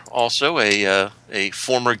other, also a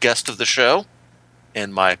former guest of the show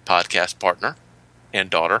and my podcast partner and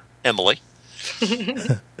daughter, Emily.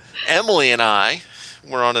 Emily and I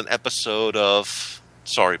were on an episode of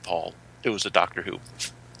Sorry, Paul. It was a Doctor Who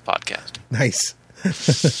podcast. Nice.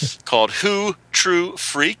 Called Who True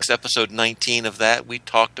Freaks, episode 19 of that. We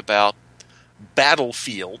talked about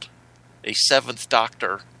Battlefield, a Seventh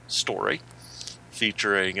Doctor story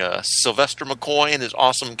featuring Sylvester McCoy and his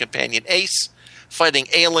awesome companion Ace fighting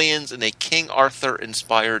aliens in a King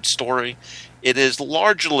Arthur-inspired story. It is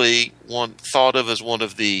largely thought of as one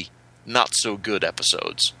of the not-so-good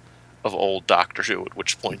episodes of old Doctor Who, at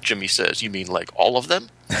which point Jimmy says, "You mean like all of them?"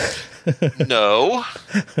 No.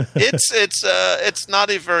 It's not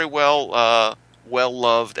a very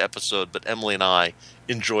well-loved episode, but Emily and I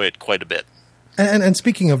enjoy it quite a bit. And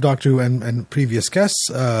speaking of Doctor Who and previous guests,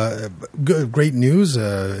 great news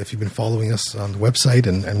if you've been following us on the website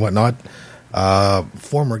and whatnot.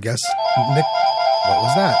 Former guest Nick, what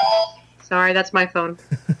was that? Sorry, that's my phone.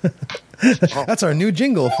 That's our new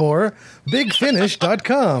jingle for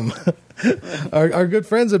BigFinish.com. Our good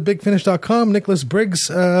friends at BigFinish.com, Nicholas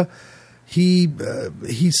Briggs, he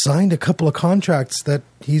signed a couple of contracts that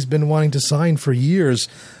he's been wanting to sign for years.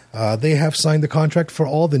 They have signed the contract for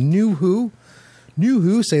all the New Who,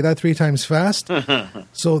 say that 3 times fast.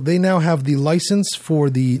 So they now have the license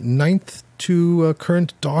for the 9th to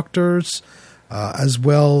current Doctors as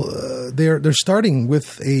well. They're starting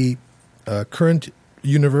with a current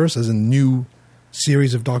universe as a new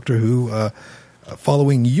series of Doctor Who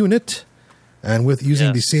following Unit, and with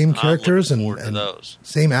using the same characters and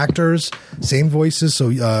same actors, same voices. So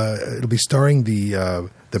it'll be starring the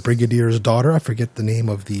Brigadier's daughter. I forget the name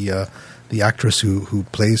of the actress who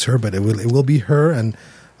plays her, but it will be her, and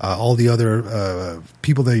all the other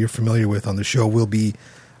people that you're familiar with on the show will be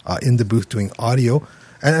in the booth doing audio.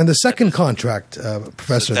 And the second contract,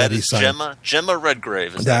 Professor, that he signed. Gemma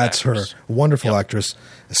Redgrave. That's her. Wonderful actress.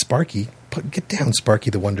 Sparky. Get down,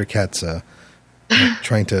 Sparky the Wonder Cat's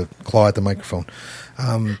trying to claw at the microphone.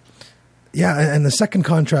 And the second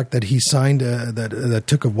contract that he signed that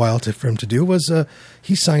took a while for him to do was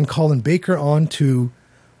he signed Colin Baker on to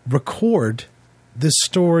record this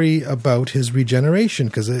story about his regeneration,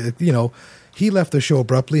 because he left the show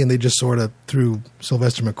abruptly, and they just sort of threw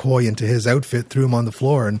Sylvester McCoy into his outfit, threw him on the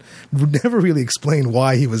floor, and never really explained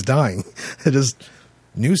why he was dying. It just,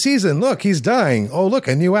 new season, look, he's dying. Oh, look,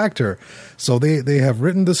 a new actor. So they have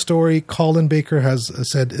written the story. Colin Baker has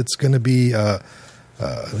said it's going to be a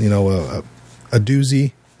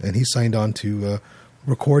doozy, and he signed on to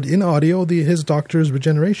record in audio his Doctor's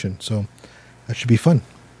regeneration. So that should be fun.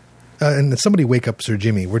 And somebody wake up Sir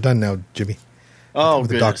Jimmy. We're done now, Jimmy. Oh,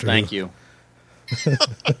 goodness, thank you.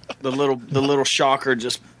 The little shocker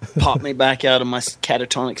just popped me back out of my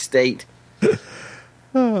catatonic state.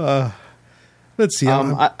 Let's see.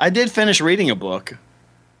 I did finish reading a book.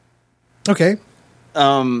 Okay.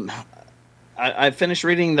 I finished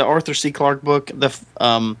reading the Arthur C. Clarke book, The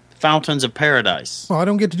Fountains of Paradise. Oh, I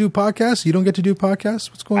don't get to do podcasts? You don't get to do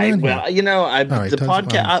podcasts? What's going on here? Well, the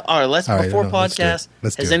podcast. All right, before podcast,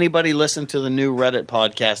 has anybody listened to the new Reddit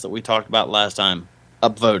podcast that we talked about last time?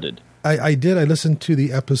 Upvoted. I did. I listened to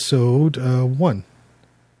the episode 1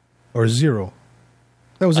 or 0.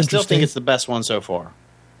 That was interesting. I still think it's the best one so far.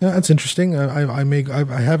 Yeah, that's interesting.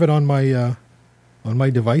 I have it on my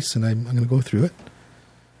device, and I'm going to go through it.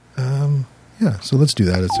 Yeah, so let's do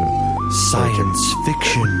that. It's science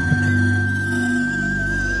fiction.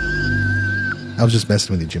 I was just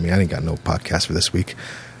messing with you, Jimmy. I ain't got no podcast for this week.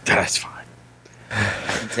 That's fine.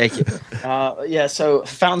 Take it. So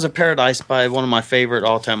Fountains of Paradise by one of my favorite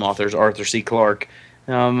all-time authors, Arthur C. Clarke.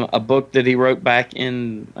 A book that he wrote back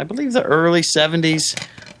in, I believe, the early 70s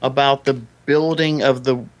about the building of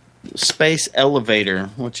the space elevator,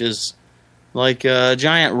 which is like a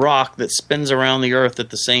giant rock that spins around the Earth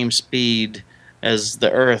at the same speed as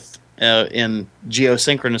the Earth in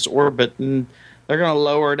geosynchronous orbit, and they're going to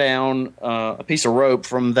lower down a piece of rope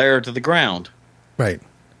from there to the ground. Right.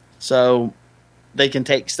 So they can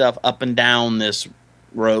take stuff up and down this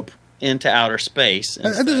rope into outer space.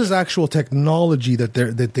 And this is actual technology that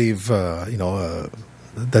they've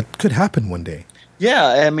that could happen one day. Yeah,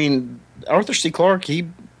 I mean, Arthur C. Clarke, he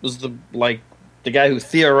was the guy who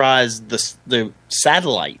theorized the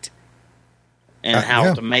satellite and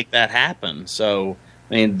how to make that happen. So,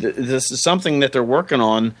 I mean, this is something that they're working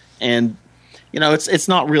on, and it's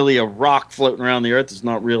not really a rock floating around the Earth. It's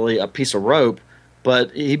not really a piece of rope,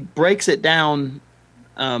 but he breaks it down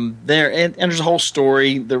there, and there's a whole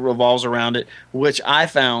story that revolves around it, which I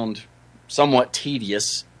found somewhat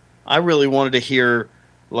tedious. I really wanted to hear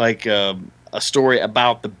a story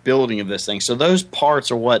about the building of this thing. So those parts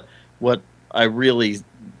are what I really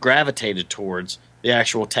gravitated towards, the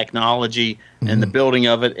actual technology and the building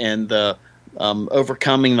of it, and the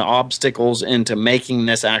overcoming the obstacles into making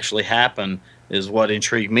this actually happen is what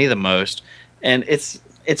intrigued me the most. And it's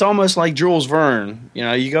almost like Jules Verne.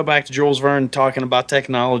 You go back to Jules Verne talking about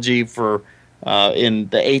technology for in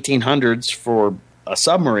the 1800s for a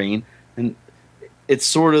submarine, and it's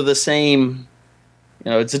sort of the same.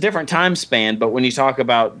 It's a different time span, but when you talk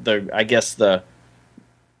about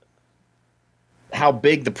how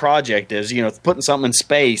big the project is, putting something in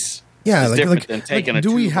space is different than taking a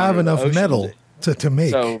do we have enough metal to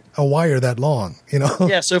make a wire that long?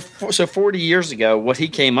 Yeah, so 40 years ago, what he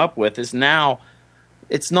came up with is now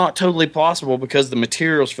it's not totally possible because the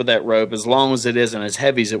materials for that rope, as long as it is and as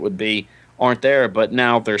heavy as it would be, aren't there. But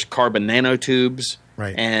now there's carbon nanotubes,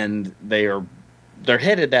 right? And they're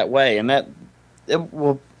headed that way, and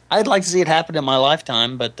I'd like to see it happen in my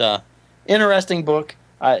lifetime. But interesting book.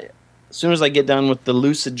 As soon as I get done with the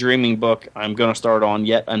Lucid Dreaming book, I'm going to start on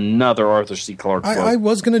yet another Arthur C. Clarke book. I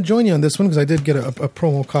was going to join you on this one because I did get a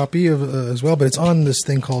promo copy of as well, but it's on this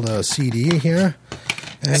thing called a CD here.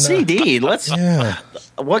 And, CD?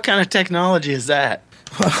 What kind of technology is that?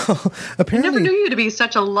 Well, apparently, I never knew you to be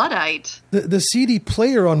such a Luddite. The CD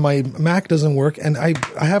player on my Mac doesn't work, and I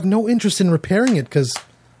have no interest in repairing it because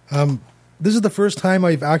this is the first time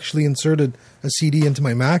I've actually inserted a CD into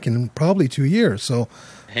my Mac in probably 2 years. So.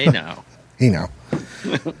 Hey now.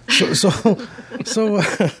 So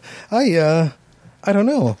I don't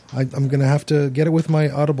know. I'm going to have to get it with my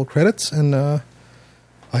Audible credits, and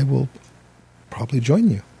I will probably join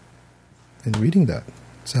you in reading that.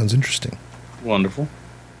 Sounds interesting. Wonderful.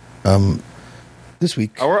 This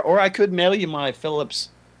week, or I could mail you my Philips,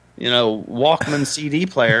 Walkman CD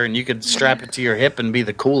player, and you could strap it to your hip and be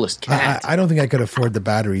the coolest cat. I don't think I could afford the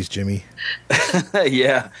batteries, Jimmy.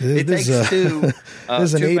 Yeah, it takes two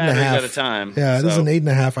batteries 8.5 at a time. Yeah, this is an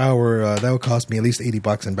 8.5 hour. That would cost me at least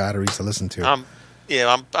 $80 in batteries to listen to.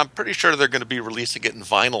 I'm pretty sure they're going to be releasing it in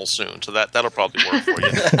vinyl soon, so that'll probably work for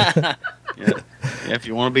you. Yeah, if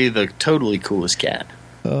you want to be the totally coolest cat.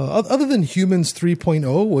 Other than Humans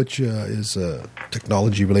 3.0, which is a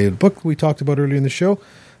technology-related book we talked about earlier in the show,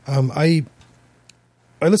 I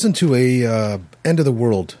listened to a End of the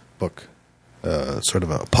World book, sort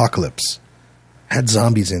of an apocalypse. Had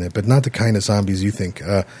zombies in it, but not the kind of zombies you think,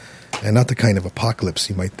 and not the kind of apocalypse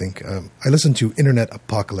you might think. I listened to Internet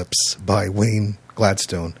Apocalypse by Wayne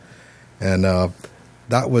Gladstone, and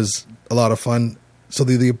that was a lot of fun. So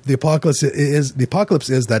the apocalypse is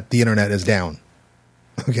that the internet is down.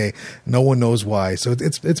 Okay, no one knows why. So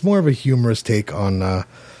it's more of a humorous take on the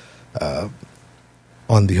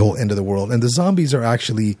whole end of the world. And the zombies are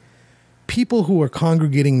actually people who are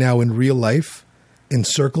congregating now in real life in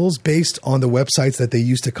circles based on the websites that they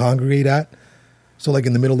used to congregate at. So like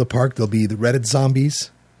in the middle of the park, there'll be the Reddit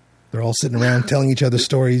zombies. They're all sitting around telling each other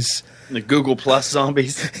stories. The Google Plus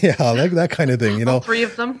zombies. Yeah, like that kind of thing. You know, All three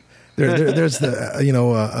of them. there's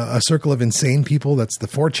the a circle of insane people. That's the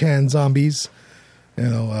 4chan zombies. You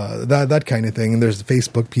know, that kind of thing. And there's the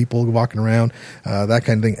Facebook people walking around, that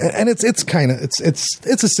kind of thing. And it's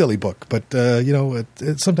a silly book, but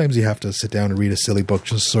sometimes you have to sit down and read a silly book,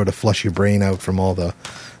 just sort of flush your brain out from all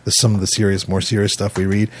some of the more serious stuff we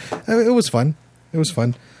read. It was fun.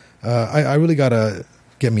 I really gotta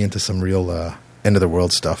get me into some real end of the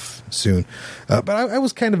world stuff soon. But I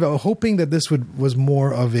was kind of hoping that this was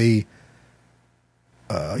more of a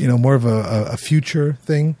future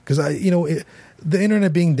thing, because the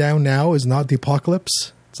internet being down now is not the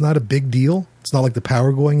apocalypse. It's not a big deal. It's not like the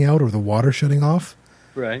power going out or the water shutting off.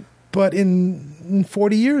 Right. But in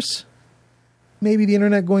 40 years, maybe the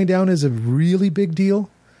internet going down is a really big deal,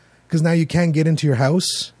 because now you can't get into your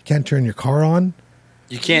house. You can't turn your car on.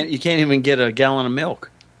 You can't even get a gallon of milk.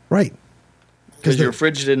 Right. Because your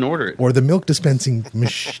fridge didn't order it. Or the milk dispensing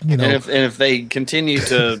machine, And if they continue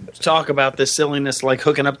to talk about this silliness, like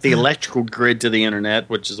hooking up the electrical grid to the internet,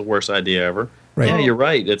 which is the worst idea ever. Right. Yeah, you're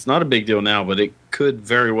right. It's not a big deal now, but it could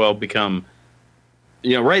very well become,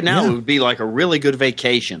 right now it would be like a really good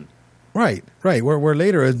vacation. Right. Where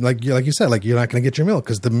later, like you said, like you're not going to get your milk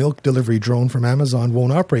because the milk delivery drone from Amazon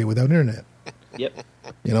won't operate without internet. Yep.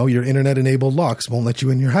 Your internet-enabled locks won't let you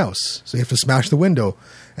in your house, so you have to smash the window,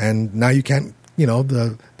 and now you can't.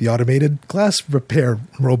 The automated glass repair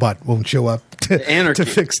robot won't show up to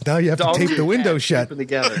fix. Now you have to tape the window shut.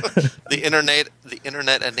 Together. The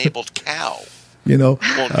internet-enabled cow.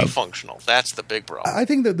 Won't be functional. That's the big problem. I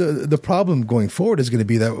think that the problem going forward is going to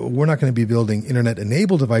be that we're not going to be building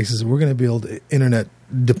internet-enabled devices. We're going to build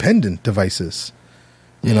internet-dependent devices.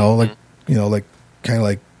 Like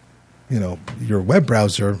your web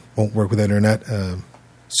browser won't work with internet.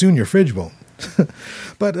 Soon your fridge won't.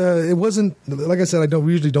 But it wasn't, like I said, I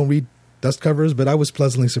usually don't read dust covers, but I was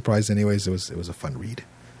pleasantly surprised anyways. It was a fun read.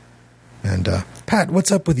 And Pat,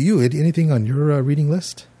 what's up with you? Anything on your reading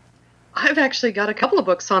list? I've actually got a couple of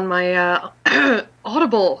books on my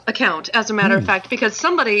Audible account, as a matter of fact, because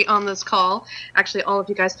somebody on this call, actually all of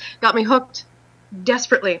you guys, got me hooked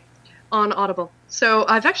desperately on Audible. So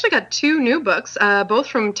I've actually got two new books, both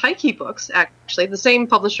from Tyche Books, actually, the same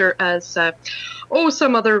publisher as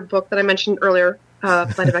some other book that I mentioned earlier,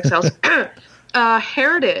 Flight of Exiles.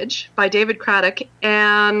 Heritage by David Craddock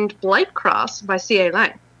and Blightcross by C.A.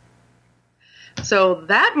 Lang. So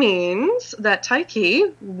that means that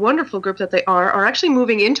Tyche, wonderful group that they are actually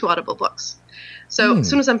moving into Audible books. So as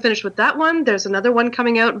soon as I'm finished with that one, there's another one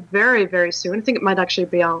coming out very, very soon. I think it might actually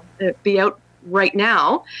be out right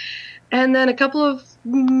now. And then a couple of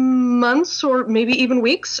months or maybe even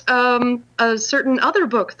weeks, a certain other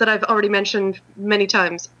book that I've already mentioned many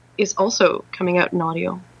times is also coming out in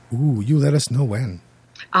audio. Ooh, you let us know when.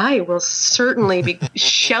 I will certainly be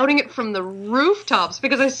shouting it from the rooftops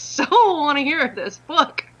because I so want to hear this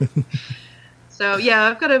book. So yeah,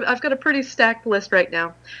 I've got a pretty stacked list right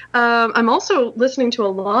now. I'm also listening to a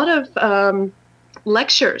lot of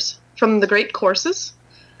lectures from the Great Courses.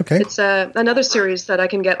 Okay. It's another series that I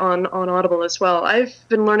can get on Audible as well. I've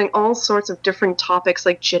been learning all sorts of different topics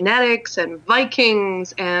like genetics and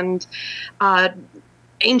Vikings and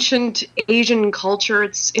ancient Asian culture.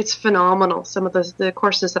 It's phenomenal, some of the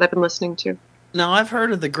courses that I've been listening to. Now, I've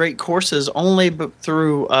heard of the Great Courses only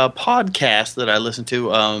through a podcast that I listen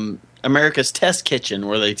to, America's Test Kitchen,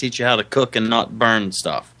 where they teach you how to cook and not burn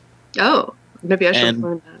stuff. Oh, maybe I should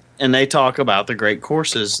learn that. And they talk about the Great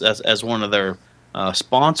Courses as one of their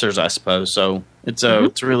sponsors, I suppose. So it's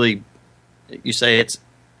it's really, you say it's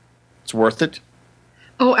worth it?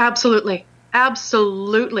 Oh, absolutely.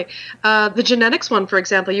 Absolutely. The genetics one, for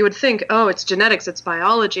example, you would think, oh, it's genetics, it's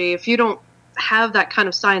biology. If you don't have that kind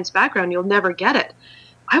of science background, you'll never get it.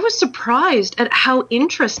 I was surprised at how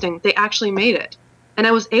interesting they actually made it, and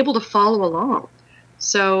I was able to follow along.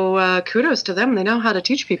 So kudos to them. They know how to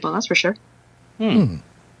teach people, that's for sure.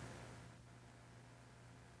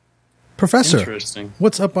 Professor, Interesting.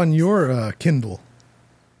 what's up on your Kindle?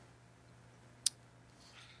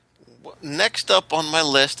 Next up on my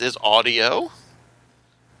list is audio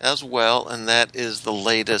as well, and that is the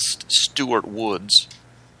latest Stuart Woods,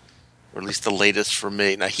 or at least the latest for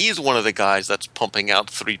me. Now, he's one of the guys that's pumping out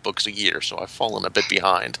 3 books a year, so I've fallen a bit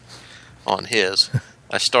behind on his.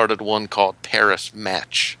 I started one called Paris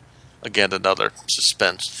Match. Again, another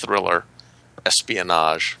suspense, thriller,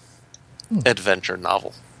 espionage, adventure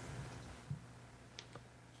novel.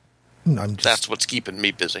 That's what's keeping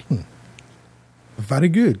me busy. Very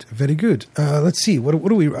good, very good. Let's see. What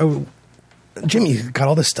do we? Jimmy got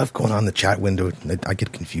all this stuff going on in the chat window. I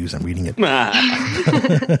get confused. I'm reading it.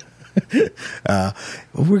 We're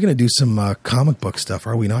going to do some comic book stuff,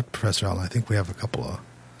 are we not, Professor Allen? I think we have a couple of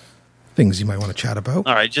things you might want to chat about.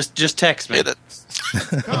 All right, just text me. Hit it.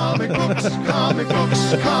 Comic books, comic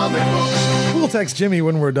books, comic books. We'll text Jimmy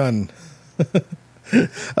when we're done.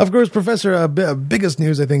 Of course, Professor, biggest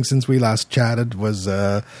news, I think, since we last chatted was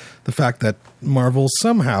the fact that Marvel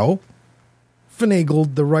somehow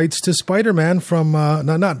finagled the rights to Spider-Man from,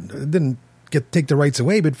 didn't take the rights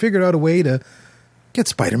away, but figured out a way to get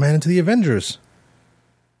Spider-Man into the Avengers.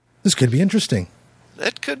 This could be interesting.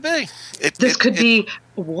 It could be. This could be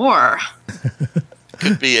war.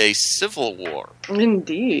 Could be a civil war.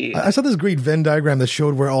 Indeed. I saw this great Venn diagram that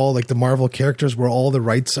showed where all, like, the Marvel characters, where all the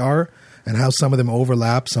rights are, and how some of them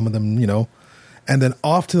overlap, some of them, and then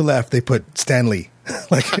off to the left, they put Stan Lee.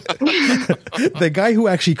 Like, the guy who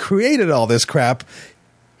actually created all this crap,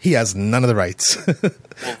 he has none of the rights.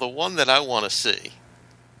 Well, the one that I want to see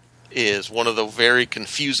is one of the very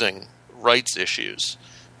confusing rights issues,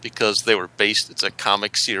 because they were based, it's a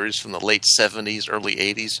comic series from the late 70s, early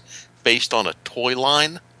 80s, based on a toy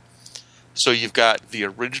line. So you've got the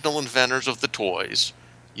original inventors of the toys,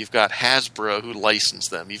 you've got Hasbro who licensed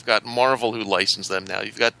them, you've got Marvel who licensed them now,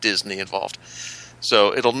 you've got Disney involved.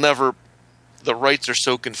 So the rights are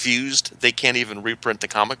so confused, they can't even reprint the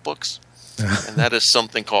comic books. And that is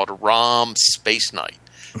something called ROM Space Knight.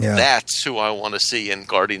 Yeah. That's who I want to see in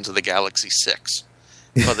Guardians of the Galaxy 6.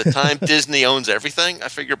 By the time Disney owns everything, I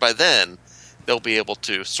figure by then they'll be able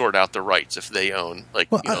to sort out the rights if they own.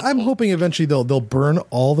 I'm hoping eventually they'll burn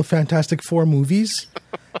all the Fantastic Four movies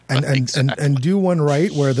and do one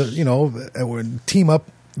right where team up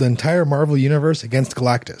the entire Marvel universe against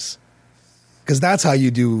Galactus, because that's how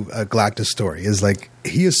you do a Galactus story. Is like,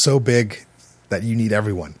 he is so big that you need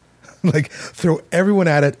everyone. Like, throw everyone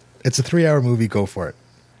at it. It's a 3-hour movie. Go for it.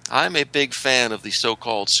 I'm a big fan of the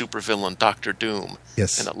so-called supervillain Dr. Doom.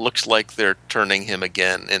 Yes. And it looks like they're turning him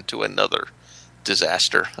again into another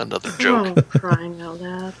disaster, another joke. Oh, crying out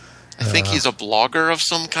loud. I think he's a blogger of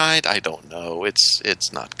some kind. I don't know.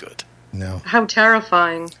 It's not good. No. How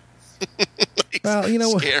terrifying.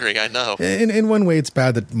 Well, scary, I know. In one way, it's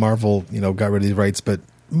bad that Marvel, got rid of these rights, but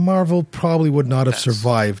Marvel probably would not have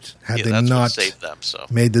survived had they that's not what saved them, so.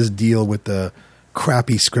 made this deal with the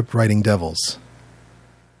crappy script writing devils.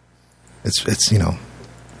 It's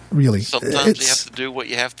really. Sometimes you have to do what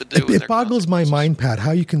you have to do. It boggles my mind, Pat,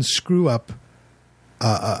 how you can screw up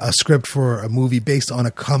a script for a movie based on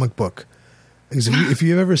a comic book. Because if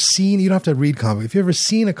you've ever seen, you don't have to read comic. If you've ever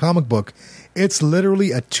seen a comic book, it's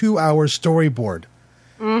literally a 2-hour storyboard.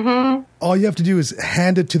 Mm-hmm. All you have to do is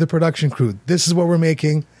hand it to the production crew. This is what we're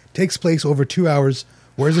making. Takes place over 2 hours.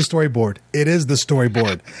 Where's the storyboard? It is the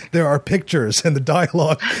storyboard. There are pictures, and the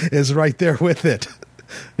dialogue is right there with it.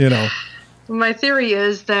 My theory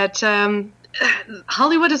is that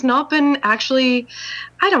Hollywood has not been actually,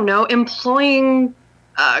 employing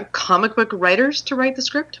comic book writers to write the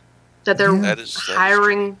script. That they're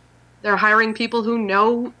hiring people who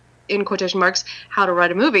know, in quotation marks, how to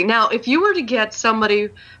write a movie. Now, if you were to get somebody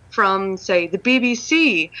from, say, the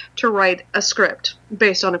BBC to write a script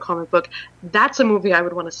based on a comic book, that's a movie I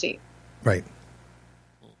would want to see. Right.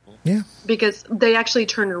 Yeah. Because they actually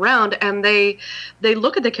turn it around and they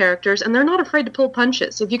look at the characters and they're not afraid to pull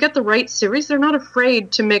punches. If you get the right series, they're not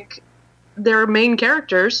afraid to make their main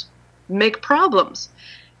characters make problems.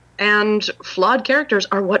 And flawed characters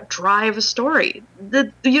are what drive a story.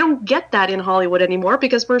 You don't get that in Hollywood anymore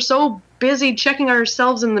because we're so busy checking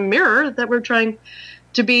ourselves in the mirror that we're trying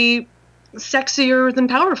to be sexier than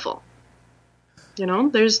powerful.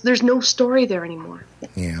 There's no story there anymore.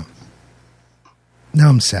 Yeah. Now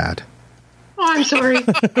I'm sad. Oh, I'm sorry.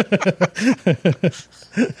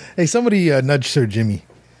 Hey, somebody nudge Sir Jimmy.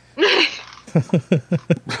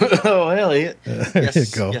 Oh, Elliot. There you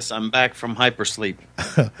go. Yes, I'm back from hypersleep.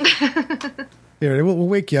 Here, we'll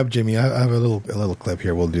wake you up, Jimmy. I have a little clip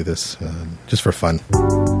here. We'll do this just for fun.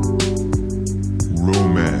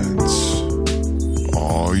 Romance.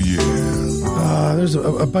 Oh, yeah. There's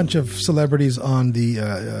a bunch of celebrities on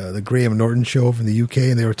the Graham Norton show from the UK,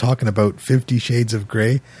 and they were talking about 50 Shades of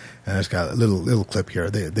Grey. And I just got a little clip here.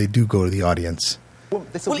 They do go to the audience. Well,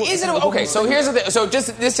 is it okay? So here's the thing. So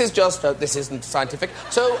this isn't scientific.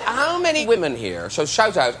 So how many women here? So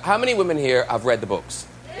shout out. How many women here have read the books?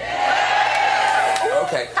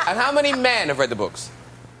 Okay. And how many men have read the books?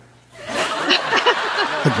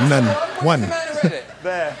 None. One. How many men have read it?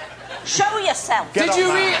 There. Show yourself. Have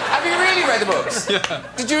you really read the books? Yeah.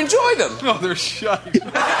 Did you enjoy them? No, they're shite.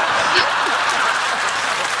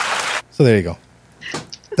 So there you go.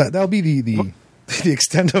 That'll be the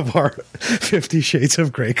extent of our 50 Shades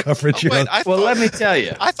of Grey coverage. Wait, let me tell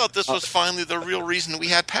you. I thought this was finally the real reason we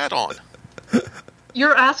had Pat on.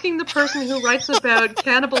 You're asking the person who writes about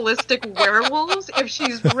cannibalistic werewolves if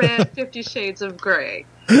she's read 50 Shades of Grey.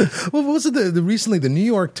 Well, was it recently the New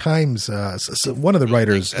York Times? One of the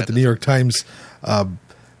writers at the New York Times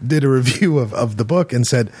did a review of the book and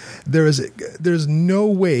said there's no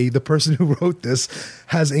way the person who wrote this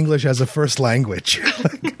has English as a first language.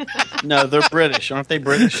 No, they're British, aren't they?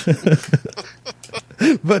 British.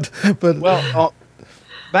 but Well,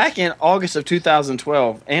 back in August of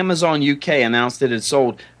 2012, Amazon UK announced it had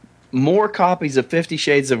sold more copies of 50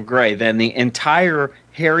 Shades of Grey than the entire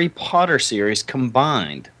Harry Potter series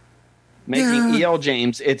combined, making E.L.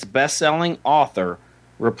 James its best-selling author,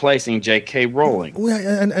 replacing J.K. Rowling. Well,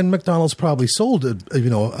 and McDonald's probably sold a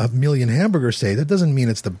million hamburgers today. That doesn't mean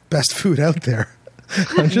it's the best food out there.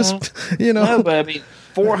 No, but I mean,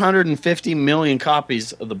 450 million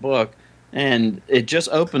copies of the book, and it just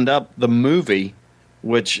opened up the movie,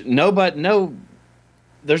 which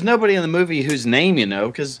there's nobody in the movie whose name you know,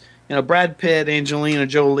 because Brad Pitt, Angelina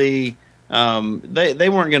Jolie, they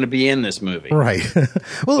weren't going to be in this movie, right?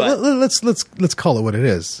 Well, let's call it what it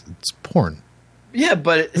is. It's porn. Yeah,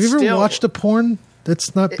 but have you ever watched a porn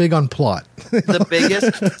that's not big on plot? The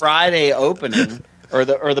biggest Friday opening, or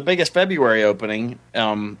the biggest February opening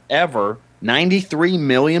ever, $93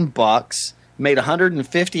 million, made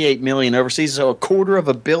 $158 million overseas, so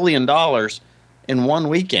 $250 million in one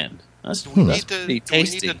weekend. That's pretty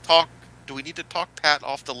tasty. Do we need to talk Pat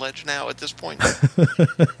off the ledge now at this point?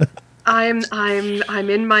 I'm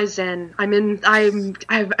in my zen. I'm in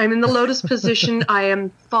the lotus position. I am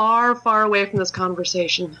far away from this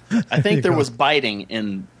conversation. I think there was biting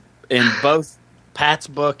in both Pat's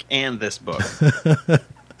book and this book.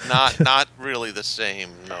 Not really the same.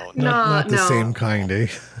 No. Not the same kind, eh?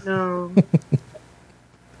 No.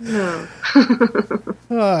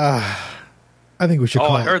 I think we should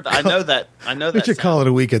call it. I know that. We should call it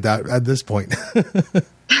a week at this point.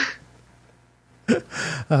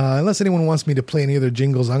 Unless anyone wants me to play any other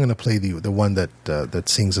jingles, I'm going to play the one that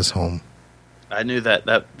sings us home. I knew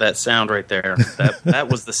that sound right there. That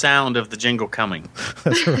was the sound of the jingle coming.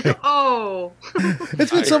 That's right. Oh, it's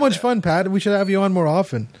been so much fun, Pat. We should have you on more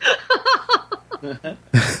often.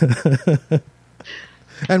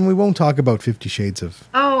 And we won't talk about 50 Shades of...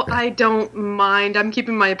 Oh, I don't mind. I'm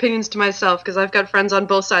keeping my opinions to myself because I've got friends on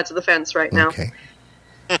both sides of the fence right now. Okay.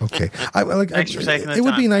 Thanks for taking the time. It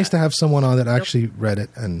would be nice to have someone on that actually read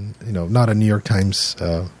it and, not a New York Times,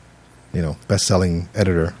 best-selling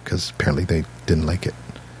editor, because apparently they didn't like it.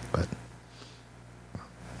 But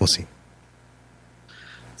we'll see.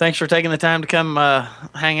 Thanks for taking the time to come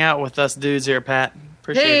hang out with us dudes here, Pat.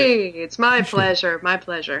 Appreciate it. It's my pleasure. My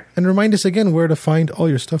pleasure. And remind us again where to find all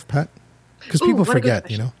your stuff, Pat. Because people forget,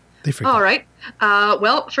 They forget. All right.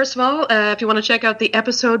 Well, first of all, if you want to check out the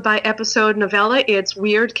episode-by-episode novella, it's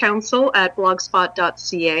Weird Council at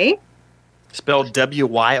blogspot.ca. Spelled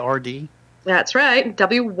W-Y-R-D? That's right.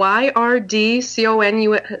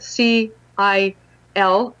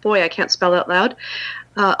 WYRDCONUCIL. Boy, I can't spell out loud.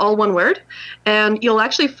 All one word. And you'll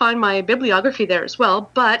actually find my bibliography there as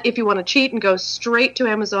well. But if you want to cheat and go straight to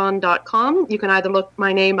Amazon.com, you can either look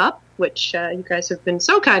my name up, which you guys have been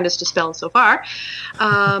so kind as to spell so far,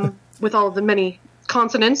 with all the many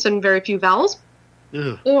consonants and very few vowels.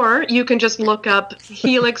 Ugh. Or you can just look up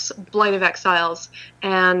Helix, Blight of Exiles,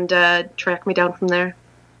 and track me down from there.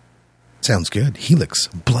 Sounds good. Helix,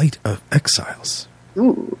 Blight of Exiles.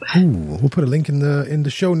 Ooh. We'll put a link in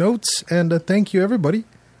the show notes. And thank you, everybody.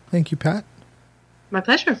 Thank you, Pat. My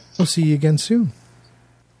pleasure. We'll see you again soon.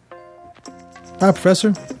 Bye,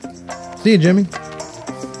 Professor. See you, Jimmy.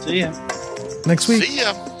 See ya. Next week. See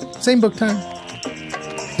ya. Same book time.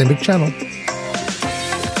 Same book channel.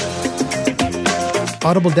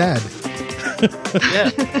 Audible Dad. Yeah.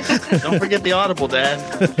 Don't forget the Audible, Dad.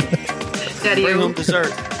 Daddy. Bring home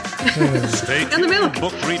dessert. Stay And the milk. tuned,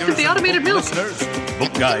 book readers The and automated book milk. listeners.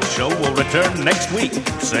 Book Guys Show will return next week.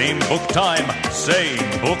 Same book time, same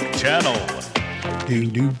book channel.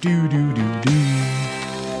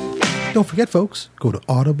 Don't forget, folks, go to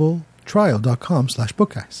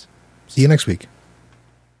audibletrial.com/bookguys. See you next week.